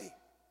slay me,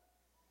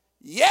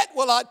 yet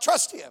will I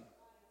trust him.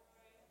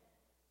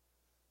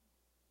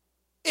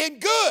 In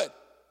good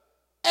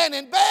and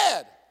in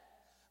bad,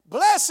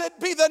 blessed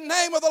be the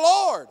name of the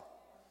Lord.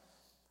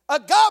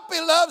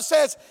 Agape love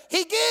says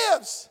he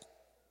gives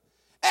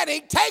and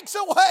he takes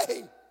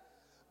away.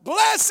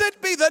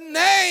 Blessed be the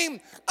name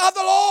of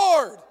the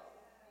Lord.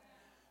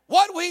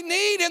 What we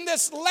need in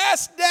this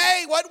last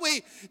day, what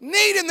we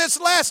need in this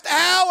last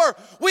hour,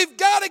 we've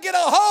got to get a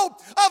hold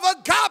of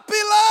agape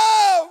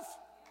love.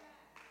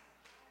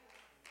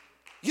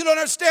 You don't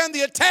understand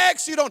the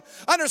attacks. You don't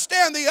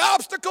understand the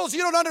obstacles. You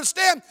don't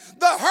understand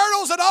the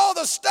hurdles and all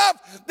the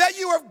stuff that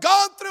you have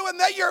gone through and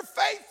that you're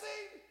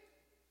facing.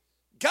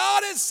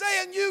 God is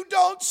saying, you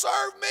don't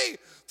serve me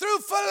through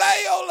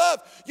phileo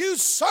love. You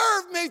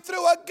serve me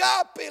through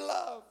agape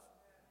love.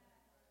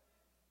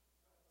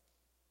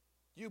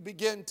 You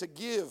begin to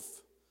give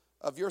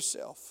of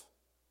yourself.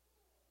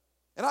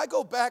 And I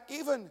go back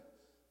even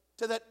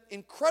to that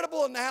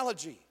incredible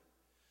analogy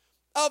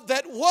of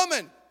that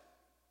woman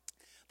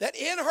that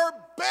in her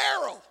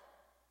barrel,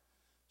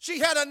 she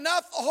had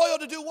enough oil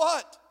to do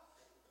what?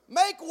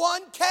 Make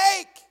one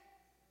cake.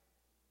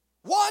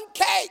 One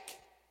cake.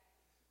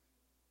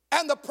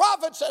 And the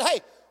prophet said,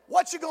 hey,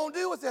 what you going to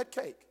do with that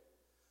cake?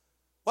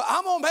 Well,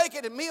 I'm going to make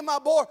it, and me and my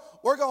boy,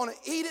 we're going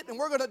to eat it, and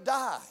we're going to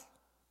die.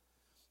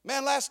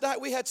 Man, last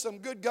night we had some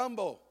good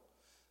gumbo.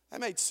 I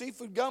made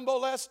seafood gumbo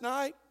last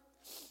night.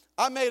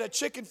 I made a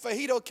chicken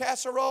fajito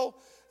casserole.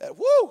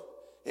 Woo,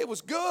 it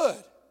was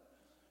good.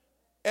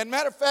 And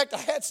matter of fact, I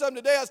had some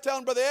today. I was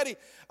telling Brother Eddie,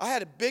 I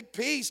had a big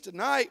piece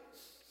tonight,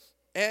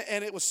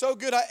 and it was so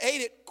good I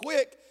ate it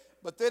quick.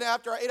 But then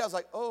after I ate, I was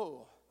like,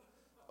 oh,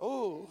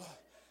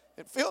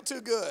 it felt too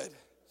good.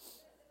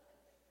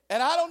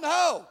 And I don't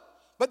know.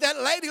 But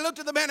that lady looked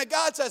at the man of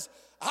God and says,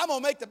 I'm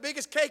going to make the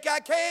biggest cake I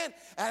can,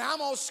 and I'm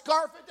going to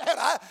scarf it down.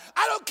 I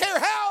don't care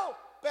how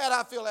bad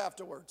I feel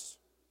afterwards.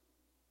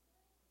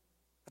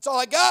 That's all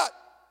I got.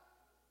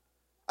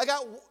 I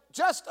got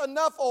just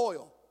enough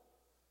oil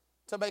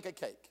to make a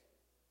cake.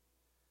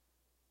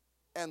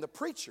 And the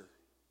preacher,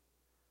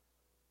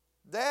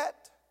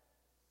 that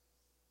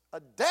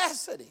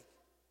audacity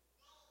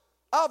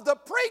of the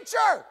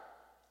preacher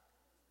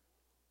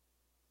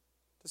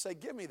to say,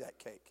 give me that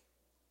cake.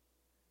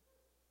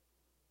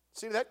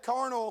 See that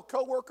carnal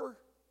coworker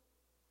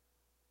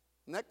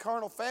and that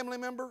carnal family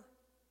member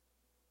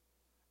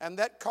and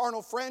that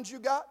carnal friend you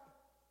got?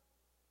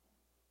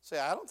 Say,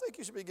 I don't think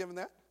you should be giving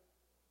that.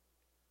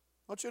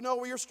 Don't you know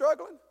where you're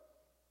struggling?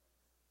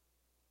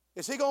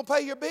 Is he going to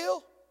pay your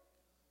bill?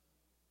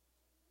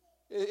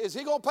 Is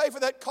he going to pay for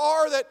that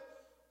car that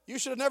you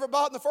should have never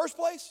bought in the first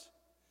place?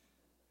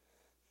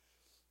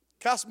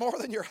 Costs more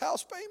than your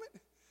house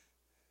payment?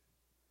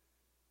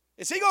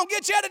 Is he going to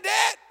get you out of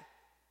debt?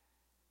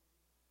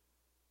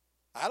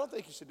 I don't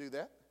think you should do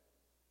that.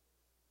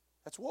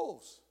 That's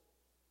wolves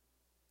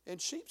in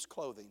sheep's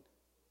clothing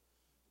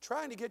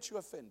trying to get you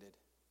offended.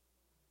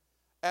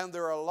 And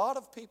there are a lot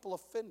of people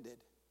offended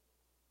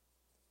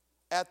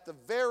at the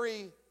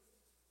very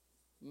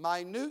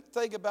minute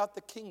thing about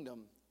the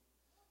kingdom,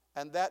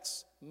 and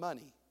that's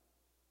money.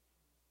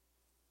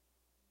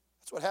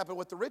 That's what happened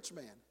with the rich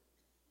man,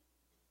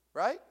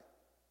 right?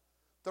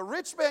 The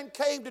rich man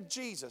came to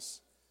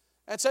Jesus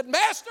and said,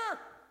 Master,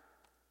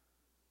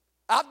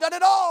 I've done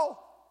it all.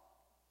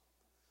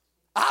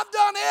 I've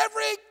done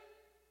every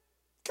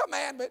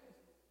commandment.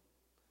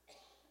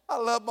 I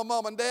love my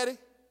mom and daddy.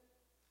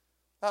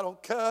 I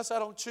don't cuss, I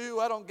don't chew,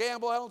 I don't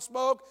gamble, I don't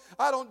smoke,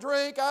 I don't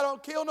drink, I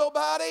don't kill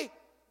nobody.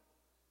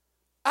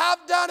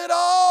 I've done it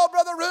all,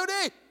 Brother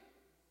Rudy.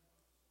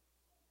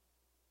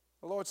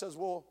 The Lord says,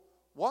 well,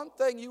 one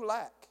thing you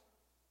lack.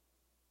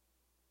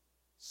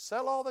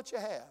 Sell all that you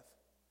have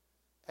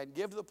and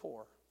give to the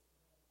poor.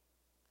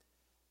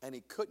 And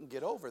he couldn't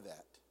get over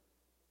that.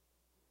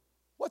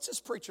 What's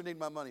this preacher need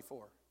my money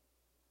for?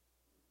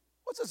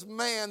 What's this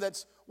man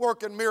that's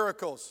working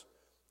miracles?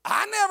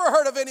 I never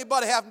heard of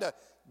anybody having to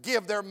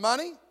give their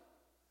money.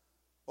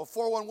 Well,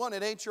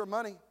 411, it ain't your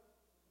money.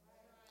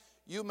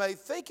 You may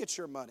think it's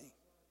your money.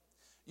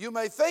 You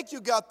may think you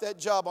got that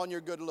job on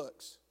your good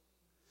looks.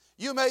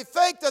 You may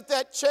think that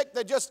that check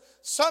that just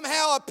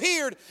somehow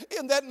appeared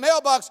in that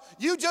mailbox,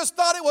 you just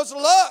thought it was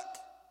luck.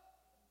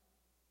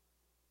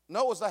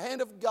 No, it was the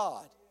hand of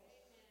God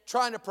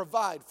trying to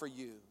provide for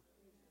you.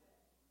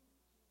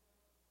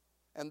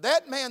 And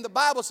that man, the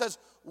Bible says,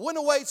 went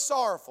away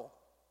sorrowful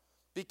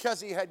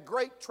because he had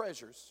great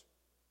treasures,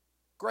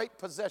 great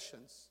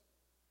possessions.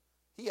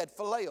 He had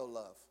phileo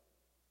love.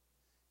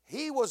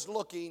 He was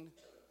looking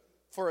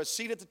for a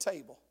seat at the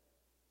table.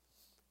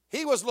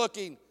 He was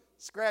looking,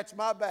 scratch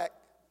my back,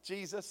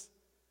 Jesus,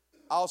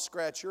 I'll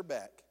scratch your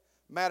back.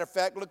 Matter of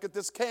fact, look at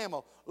this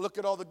camel. Look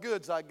at all the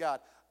goods I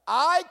got.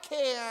 I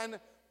can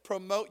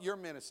promote your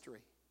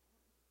ministry.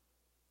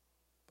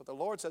 But the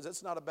Lord says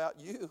it's not about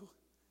you.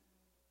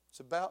 It's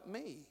about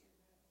me.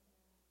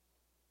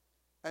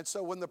 And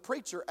so when the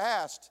preacher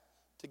asked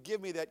to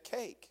give me that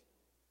cake,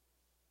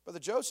 Brother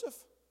Joseph,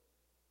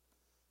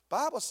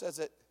 Bible says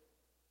that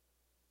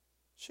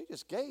she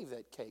just gave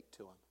that cake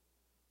to him.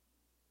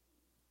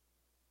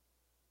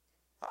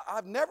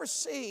 I've never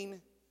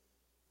seen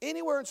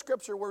anywhere in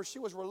Scripture where she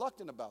was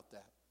reluctant about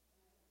that.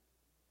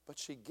 But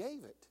she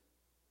gave it.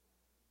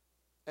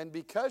 And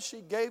because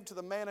she gave to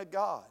the man of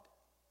God,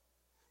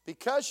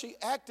 because she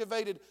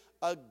activated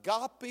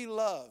agape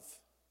love,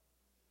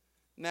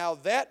 now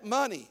that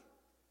money,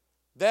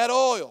 that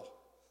oil,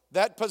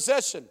 that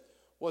possession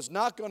was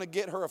not going to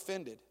get her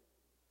offended,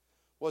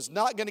 was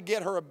not going to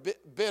get her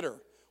bitter,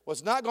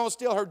 was not going to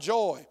steal her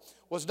joy,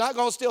 was not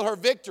going to steal her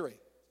victory.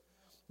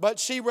 But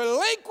she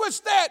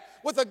relinquished that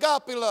with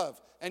agape love.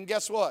 And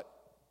guess what?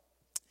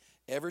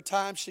 Every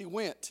time she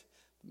went,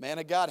 the man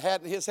of God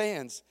had it in his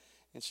hands,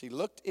 and she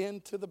looked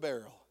into the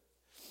barrel,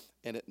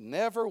 and it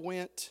never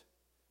went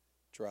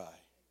dry.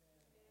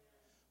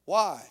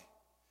 Why?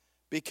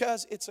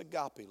 Because it's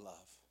agape love.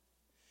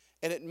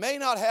 And it may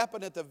not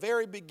happen at the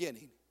very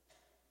beginning,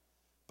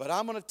 but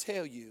I'm going to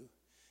tell you,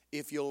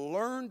 if you'll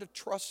learn to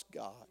trust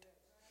God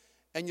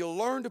and you'll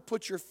learn to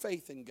put your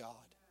faith in God,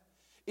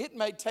 it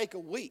may take a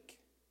week.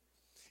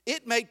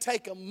 It may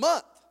take a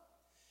month.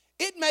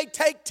 It may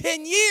take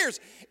 10 years.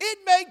 It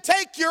may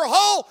take your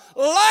whole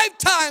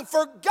lifetime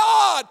for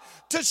God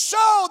to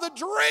show the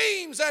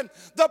dreams and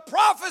the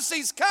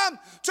prophecies come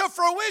to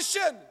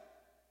fruition.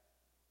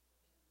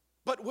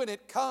 But when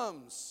it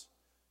comes,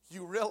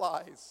 you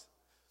realize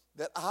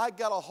that I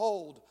got a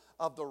hold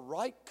of the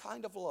right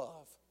kind of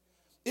love.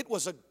 It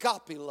was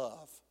agape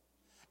love.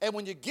 And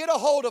when you get a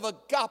hold of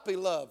agape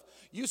love,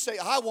 you say,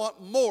 I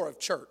want more of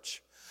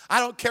church. I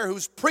don't care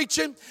who's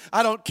preaching.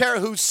 I don't care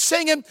who's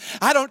singing.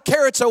 I don't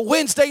care it's a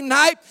Wednesday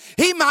night.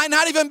 He might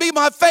not even be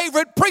my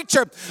favorite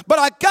preacher, but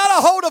I got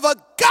a hold of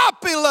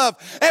agape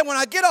love. And when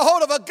I get a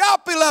hold of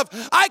agape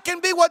love, I can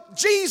be what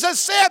Jesus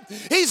said.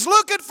 He's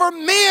looking for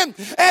men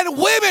and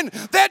women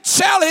that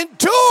shall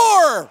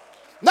endure.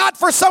 Not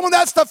for someone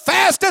that's the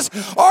fastest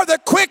or the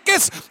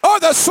quickest or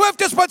the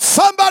swiftest, but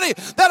somebody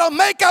that'll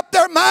make up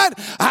their mind.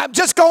 I'm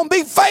just going to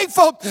be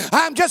faithful.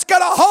 I'm just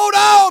going to hold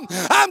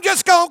on. I'm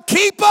just going to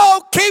keep it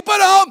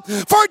on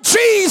for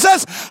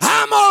Jesus.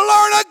 I'm going to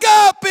learn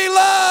agape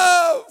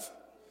love.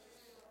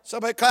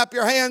 Somebody clap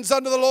your hands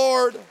unto the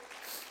Lord.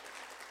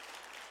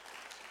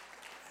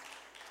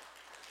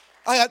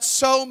 I got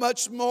so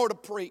much more to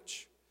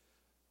preach.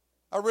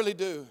 I really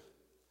do.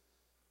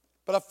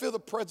 But I feel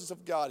the presence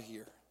of God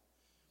here.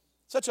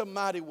 Such a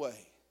mighty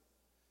way.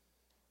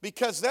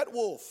 Because that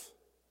wolf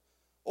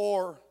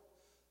or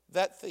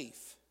that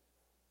thief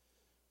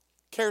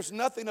cares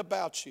nothing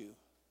about you.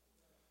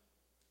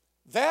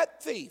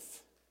 That thief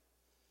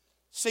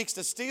seeks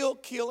to steal,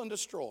 kill, and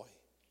destroy.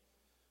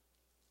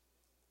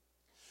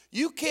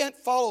 You can't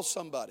follow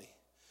somebody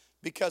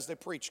because they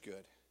preach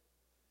good.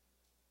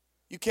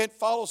 You can't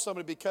follow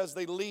somebody because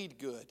they lead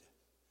good,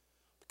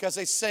 because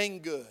they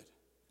sing good,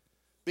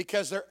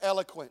 because they're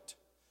eloquent,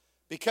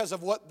 because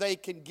of what they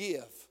can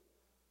give.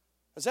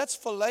 Because that's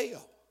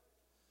phileo.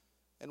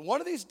 And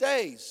one of these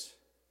days,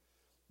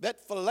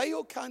 that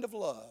phileo kind of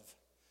love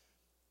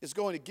is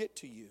going to get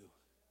to you.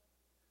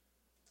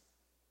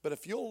 But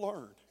if you'll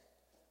learn,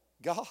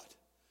 God,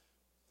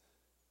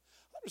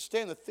 I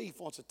understand the thief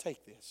wants to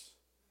take this.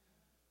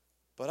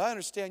 But I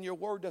understand your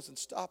word doesn't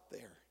stop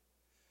there.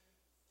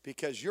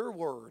 Because your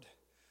word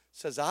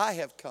says, I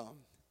have come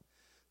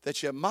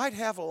that you might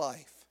have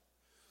life.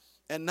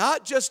 And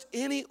not just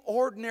any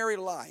ordinary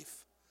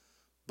life,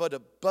 but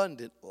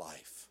abundant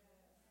life.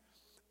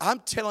 I'm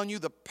telling you,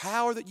 the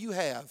power that you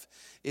have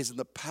is in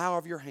the power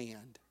of your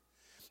hand.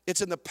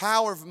 It's in the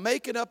power of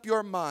making up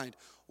your mind.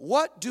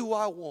 What do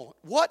I want?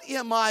 What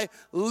am I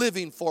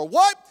living for?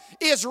 What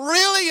is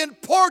really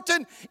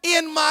important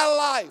in my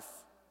life?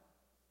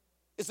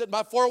 Is it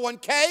my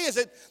 401k? Is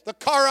it the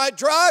car I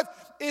drive?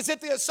 Is it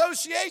the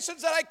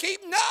associations that I keep?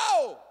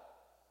 No.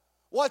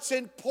 What's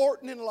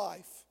important in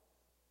life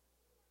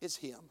is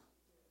Him.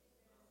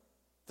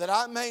 That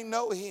I may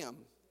know Him.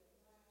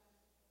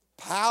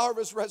 Power of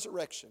His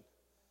resurrection.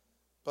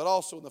 But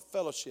also in the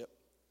fellowship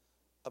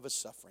of His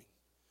suffering.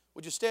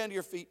 Would you stand to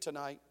your feet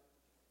tonight?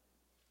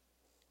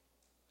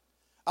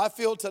 I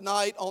feel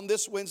tonight on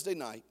this Wednesday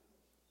night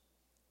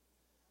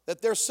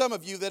that there's some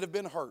of you that have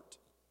been hurt.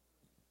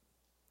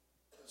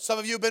 Some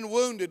of you have been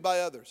wounded by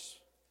others.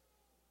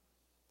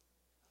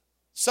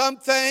 Some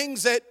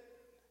things that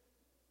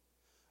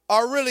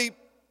are really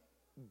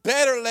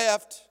better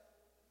left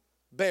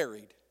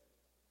buried.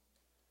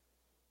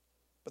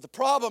 But the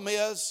problem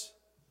is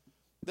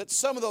that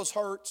some of those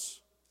hurts,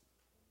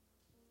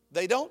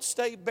 they don't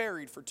stay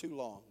buried for too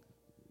long.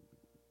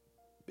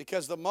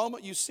 Because the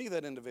moment you see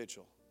that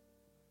individual,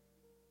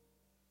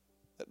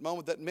 that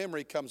moment that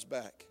memory comes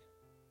back,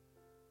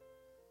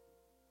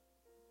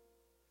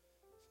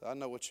 I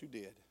know what you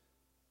did.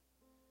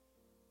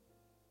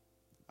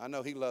 I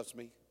know he loves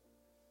me.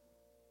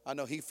 I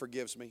know he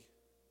forgives me.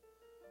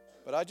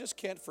 But I just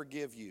can't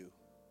forgive you.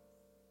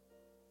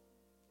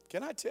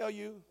 Can I tell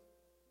you,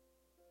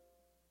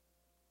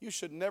 you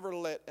should never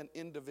let an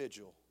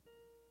individual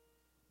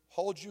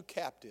hold you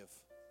captive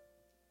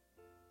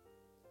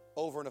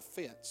over an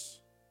offense.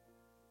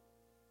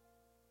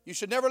 You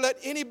should never let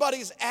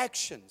anybody's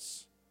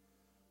actions,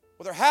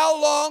 whether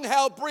how long,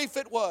 how brief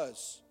it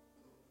was,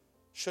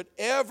 should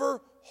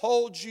ever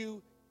hold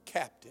you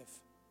captive.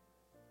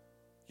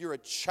 You're a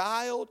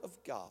child of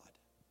God.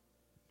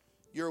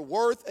 Your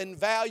worth and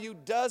value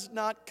does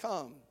not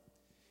come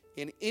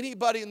in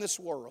anybody in this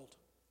world.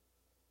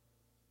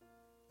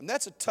 And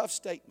that's a tough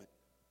statement.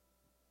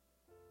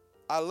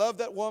 I love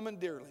that woman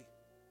dearly.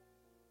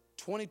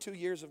 22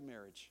 years of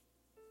marriage.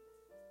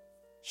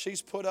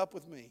 She's put up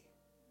with me.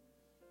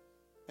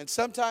 And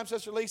sometimes,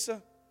 Sister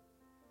Lisa,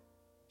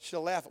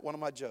 she'll laugh at one of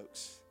my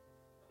jokes.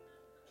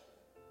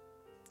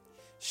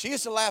 She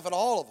used to laugh at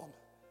all of them.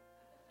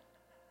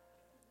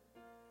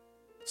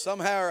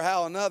 Somehow or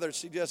how another,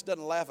 she just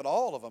doesn't laugh at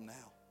all of them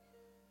now.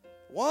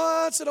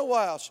 Once in a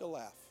while, she'll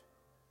laugh.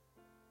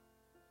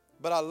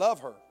 But I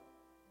love her.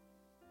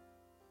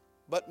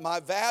 But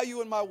my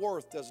value and my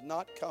worth does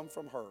not come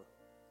from her.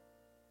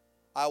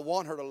 I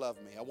want her to love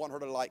me. I want her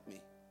to like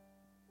me.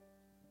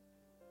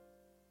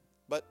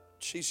 But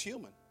she's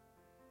human.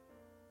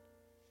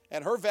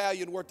 And her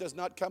value and worth does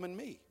not come in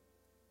me.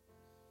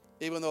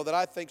 Even though that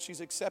I think she's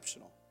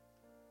exceptional.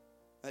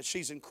 That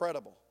she's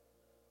incredible.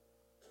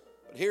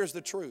 But here's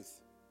the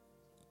truth.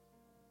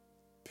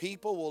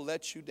 People will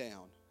let you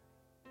down.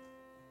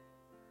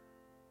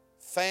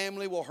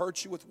 Family will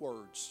hurt you with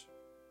words.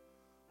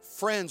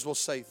 Friends will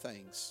say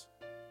things.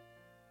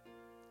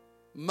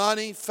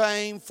 Money,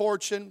 fame,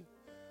 fortune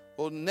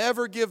will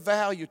never give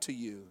value to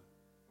you.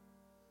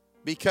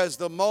 Because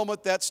the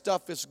moment that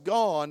stuff is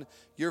gone,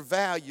 your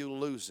value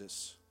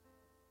loses.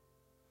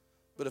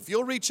 But if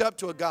you'll reach up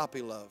to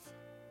agape love,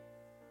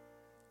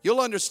 you'll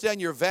understand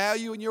your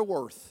value and your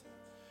worth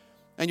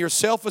and your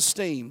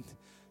self-esteem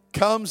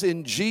comes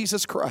in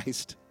Jesus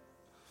Christ.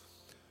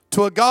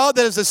 To a God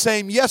that is the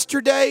same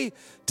yesterday,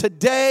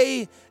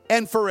 today,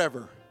 and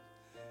forever.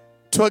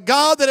 To a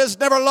God that has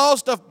never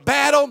lost a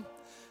battle,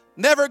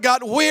 never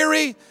got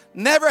weary,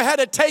 never had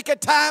to take a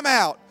time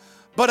out.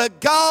 But a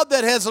God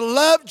that has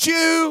loved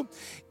you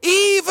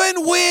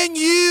even when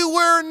you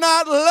were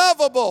not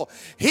lovable.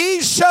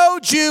 He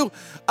showed you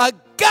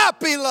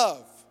agape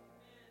love.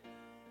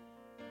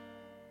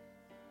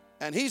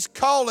 And He's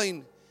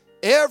calling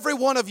every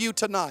one of you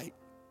tonight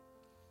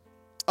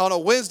on a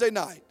Wednesday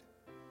night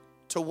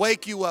to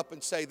wake you up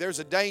and say, there's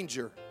a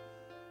danger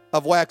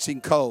of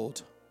waxing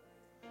cold.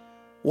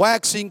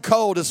 Waxing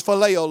cold is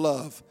phileo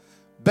love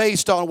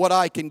based on what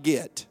I can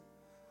get.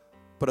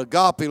 But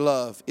agape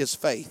love is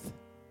faith.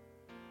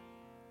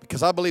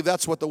 Because I believe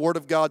that's what the Word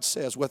of God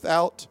says.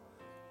 Without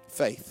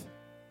faith.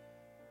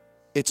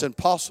 It's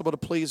impossible to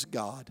please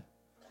God.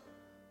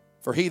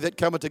 For he that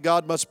cometh to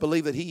God must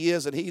believe that he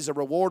is, and he's a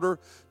rewarder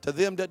to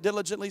them that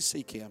diligently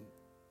seek him.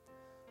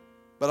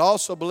 But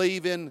also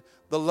believe in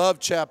the love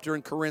chapter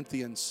in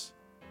Corinthians.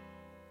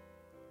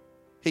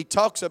 He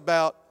talks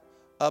about,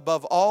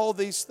 above all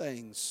these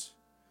things,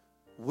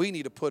 we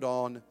need to put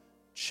on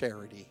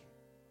charity.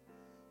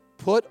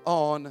 Put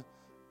on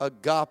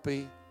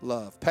agape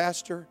love.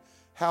 Pastor,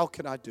 how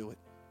can I do it?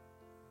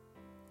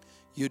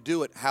 You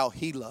do it how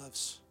he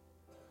loves.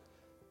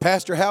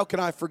 Pastor, how can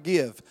I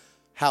forgive?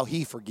 How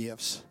he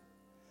forgives.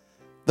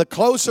 The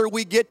closer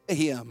we get to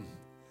him,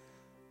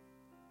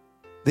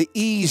 the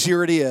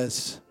easier it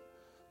is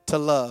to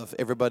love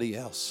everybody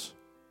else.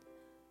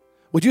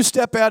 Would you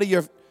step out of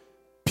your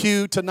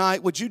pew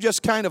tonight? Would you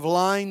just kind of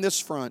line this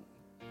front?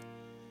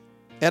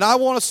 And I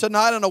want us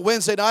tonight on a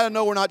Wednesday night, I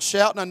know we're not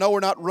shouting, I know we're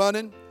not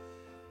running,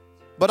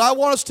 but I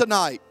want us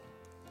tonight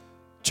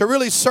to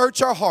really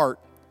search our heart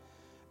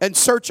and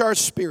search our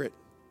spirit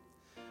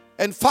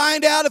and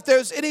find out if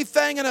there's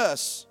anything in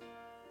us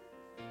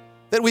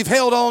that we've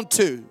held on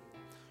to.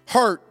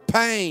 Hurt,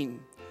 pain,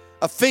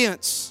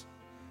 offense,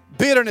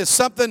 bitterness,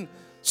 something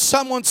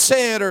someone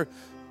said, or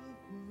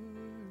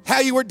how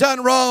you were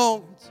done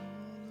wrong.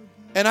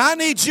 And I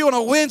need you on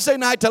a Wednesday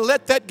night to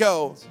let that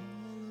go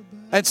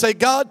and say,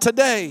 God,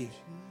 today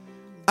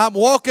I'm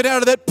walking out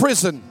of that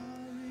prison,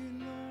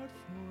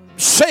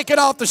 shaking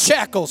off the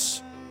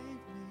shackles.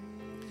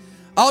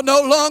 I'll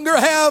no longer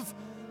have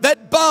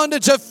that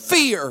bondage of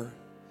fear,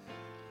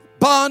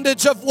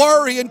 bondage of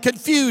worry and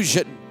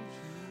confusion.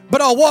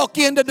 But I'll walk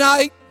in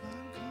tonight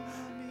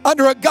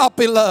under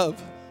agape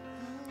love,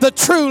 the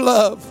true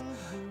love,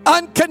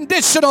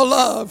 unconditional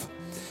love.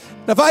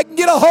 And if I can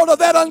get a hold of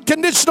that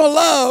unconditional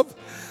love,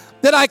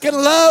 then I can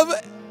love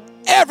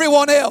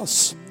everyone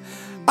else.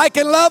 I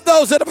can love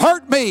those that have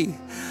hurt me.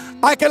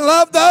 I can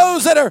love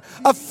those that are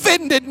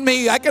offended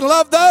me. I can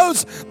love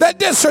those that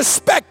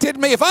disrespected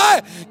me. If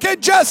I can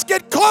just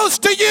get close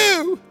to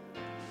you,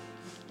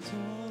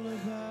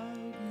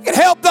 I can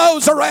help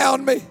those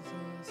around me.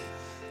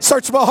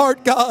 Search my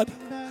heart, God.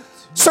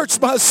 Search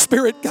my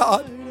spirit,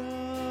 God.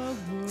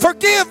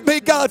 Forgive me,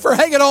 God, for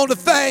hanging on to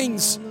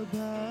things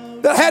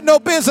that I had no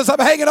business of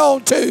hanging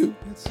on to.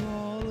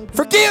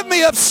 Forgive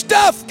me of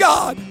stuff,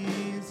 God,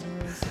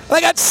 I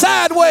got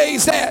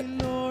sideways at.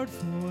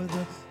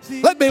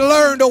 Let me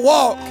learn to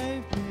walk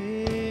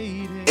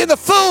in the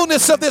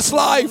fullness of this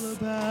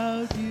life.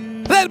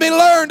 Let me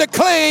learn to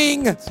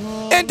cling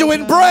and to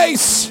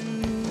embrace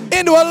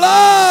into a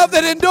love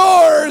that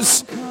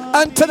endures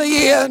unto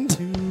the end.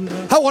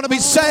 I want to be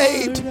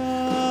saved.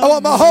 I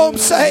want my home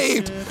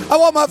saved. I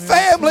want my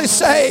family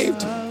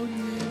saved.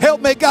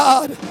 Help me,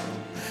 God.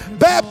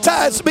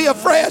 Baptize me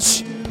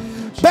afresh.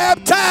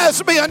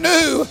 Baptize me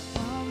anew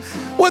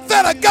with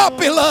that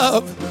agape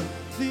love.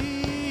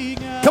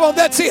 Come on,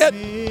 that's it.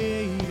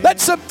 Let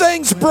some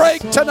things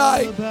break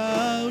tonight.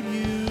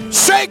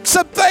 Shake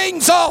some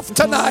things off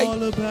tonight.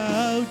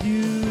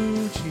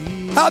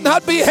 I'll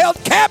not be held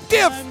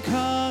captive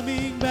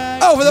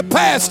over the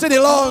past any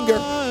longer.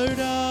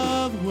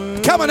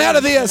 Coming out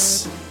of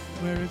this.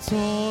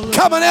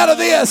 Coming out of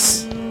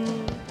this.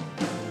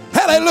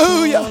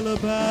 Hallelujah.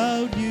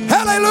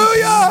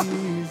 Hallelujah.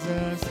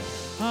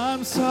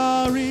 I'm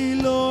sorry,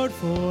 Lord,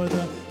 for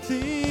the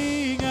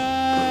thing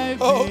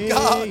I've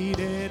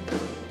hated.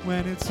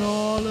 When it's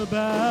all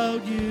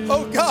about you.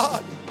 Oh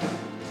God.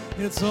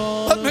 It's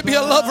all let me be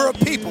a lover of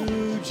people.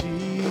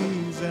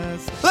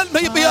 Jesus. Let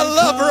me be a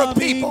lover of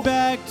people.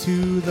 Back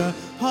to the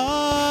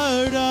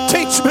heart of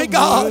teach me,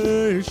 God.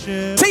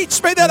 Worship.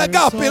 Teach me that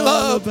agape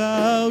love.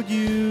 About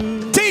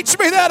you. Teach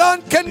me that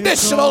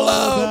unconditional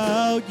love.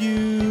 About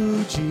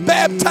you, Jesus.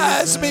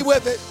 Baptize me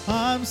with it.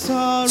 I'm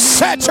sorry,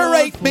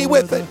 saturate Lord, me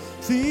with it.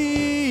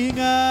 Thing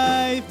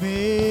I've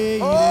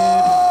made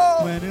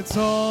when it's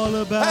all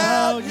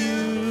about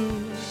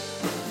you.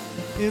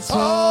 It's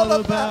all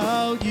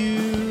about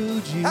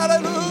you, Jesus.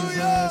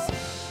 Hallelujah.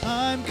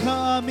 I'm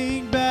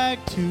coming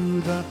back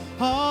to the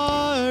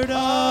heart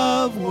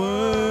of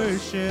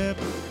worship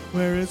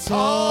where it's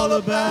all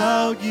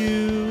about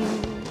you.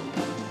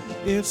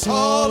 It's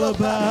all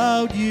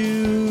about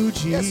you,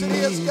 Jesus. Yes, it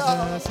is,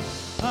 God.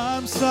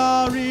 I'm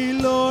sorry,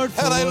 Lord,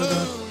 for Hallelujah.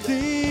 the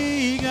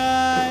thing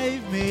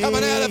I've made.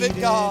 Coming out of it,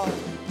 God.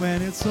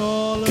 When it's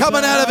all coming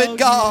about out of it,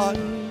 God.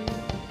 You.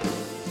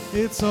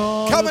 It's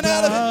all coming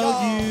about out of it,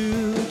 God.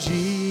 You,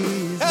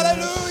 Jesus.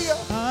 Hallelujah.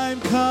 I'm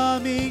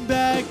coming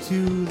back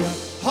to the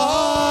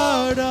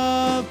heart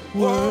of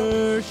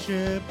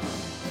worship.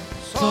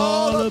 It's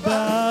all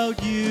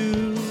about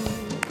you.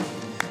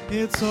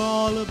 It's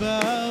all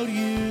about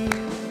you.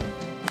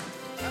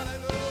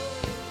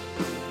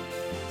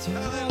 It's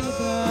all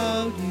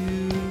about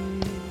you.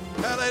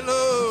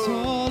 Hallelujah. It's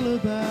all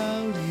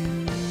about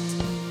you.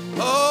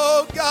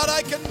 Oh, God,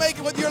 I can make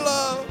it with your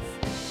love.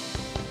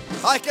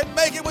 I can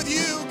make it with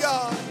you,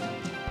 God.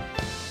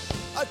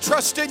 I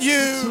trust in you.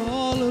 It's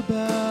all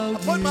about I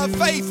put my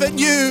faith in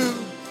you.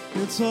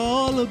 It's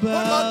all about put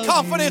my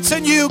confidence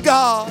in you,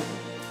 God.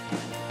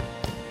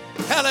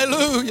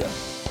 Hallelujah.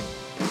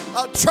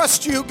 I'll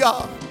trust you,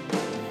 God.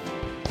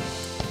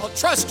 I'll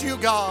trust you,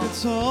 God.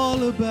 It's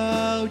all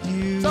about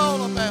you. It's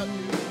all about you.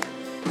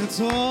 It's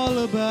all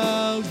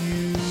about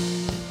you.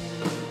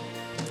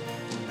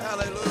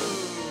 Hallelujah.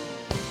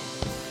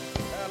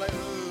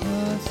 Hallelujah.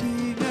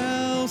 Nothing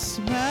else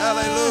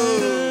matters.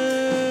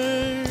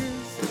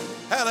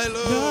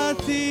 Hallelujah.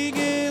 Nothing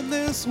in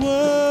this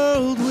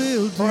world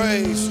will do.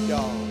 Praise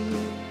God.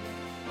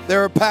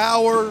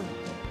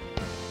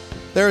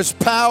 There's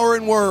power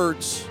in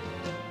words.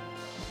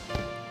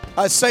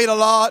 I say it a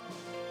lot,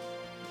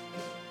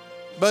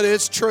 but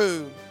it's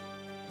true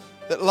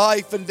that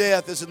life and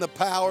death is in the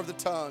power of the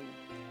tongue.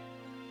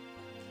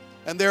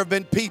 And there have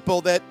been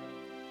people that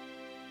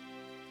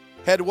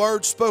had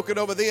words spoken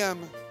over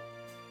them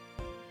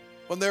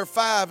when they're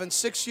 5 and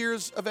 6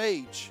 years of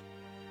age.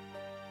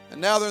 And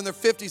now they're in their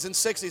 50s and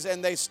 60s,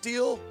 and they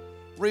still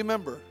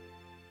remember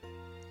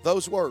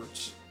those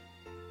words.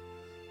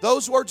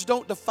 Those words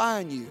don't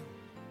define you.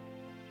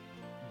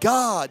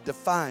 God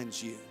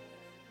defines you.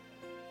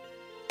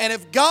 And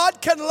if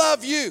God can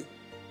love you,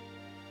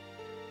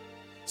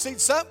 see,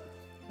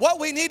 what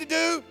we need to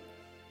do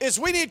is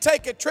we need to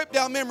take a trip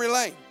down memory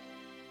lane.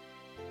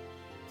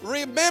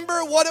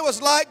 Remember what it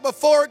was like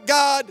before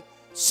God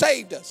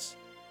saved us.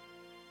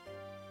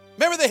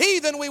 Remember the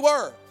heathen we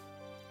were.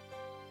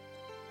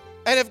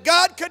 And if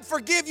God could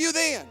forgive you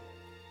then,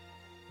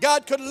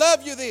 God could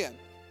love you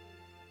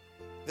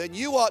then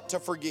you ought to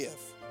forgive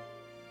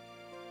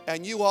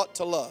and you ought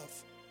to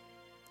love.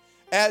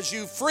 As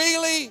you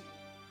freely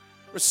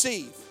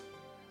receive,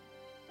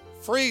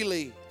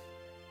 freely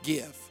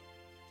give.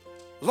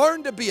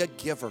 Learn to be a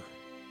giver.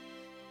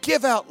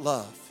 Give out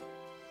love.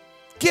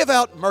 Give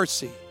out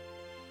mercy.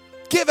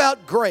 Give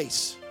out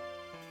grace.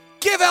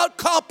 Give out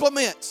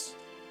compliments.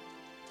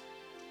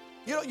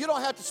 You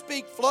don't have to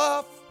speak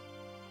fluff.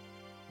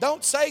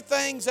 Don't say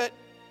things that,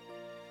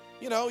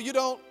 you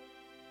don't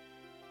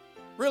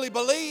really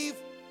believe.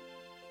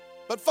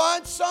 But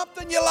find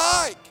something you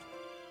like.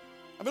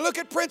 I mean, look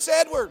at Prince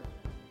Edward.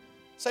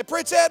 Say,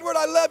 Prince Edward,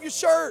 I love your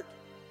shirt.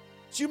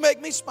 You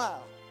make me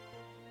smile.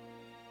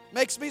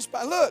 Makes me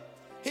smile. Look,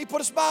 he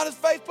put a smile on his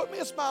face, put me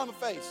a smile on my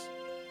face.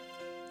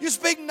 You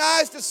speak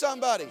nice to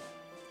somebody,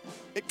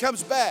 it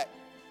comes back.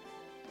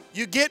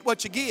 You get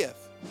what you give.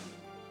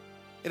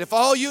 And if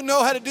all you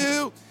know how to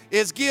do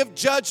is give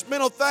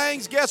judgmental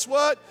things, guess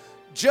what?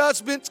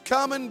 Judgment's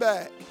coming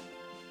back.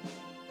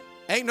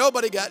 Ain't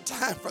nobody got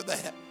time for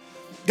that.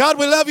 God,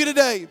 we love you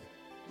today.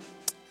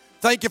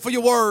 Thank you for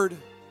your word.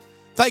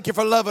 Thank you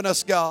for loving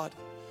us, God.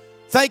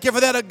 Thank you for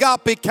that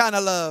agape kind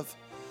of love.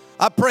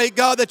 I pray,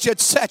 God, that you'd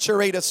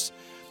saturate us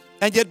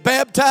and you'd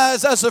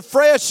baptize us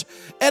afresh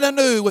and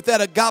anew with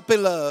that agape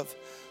love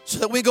so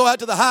that we go out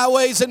to the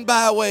highways and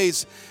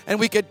byways and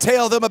we could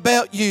tell them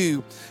about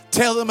you.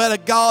 Tell them about a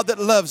God that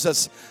loves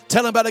us.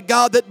 Tell them about a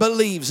God that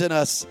believes in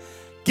us.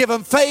 Give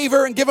them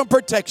favor and give them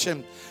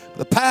protection.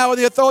 The power,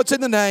 the authority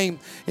in the name.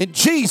 In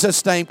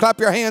Jesus' name. Clap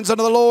your hands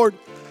unto the Lord.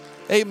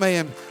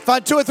 Amen.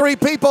 Find 2 or 3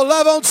 people,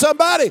 love on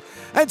somebody,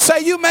 and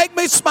say, you make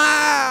me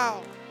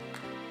smile.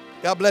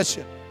 God bless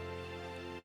you.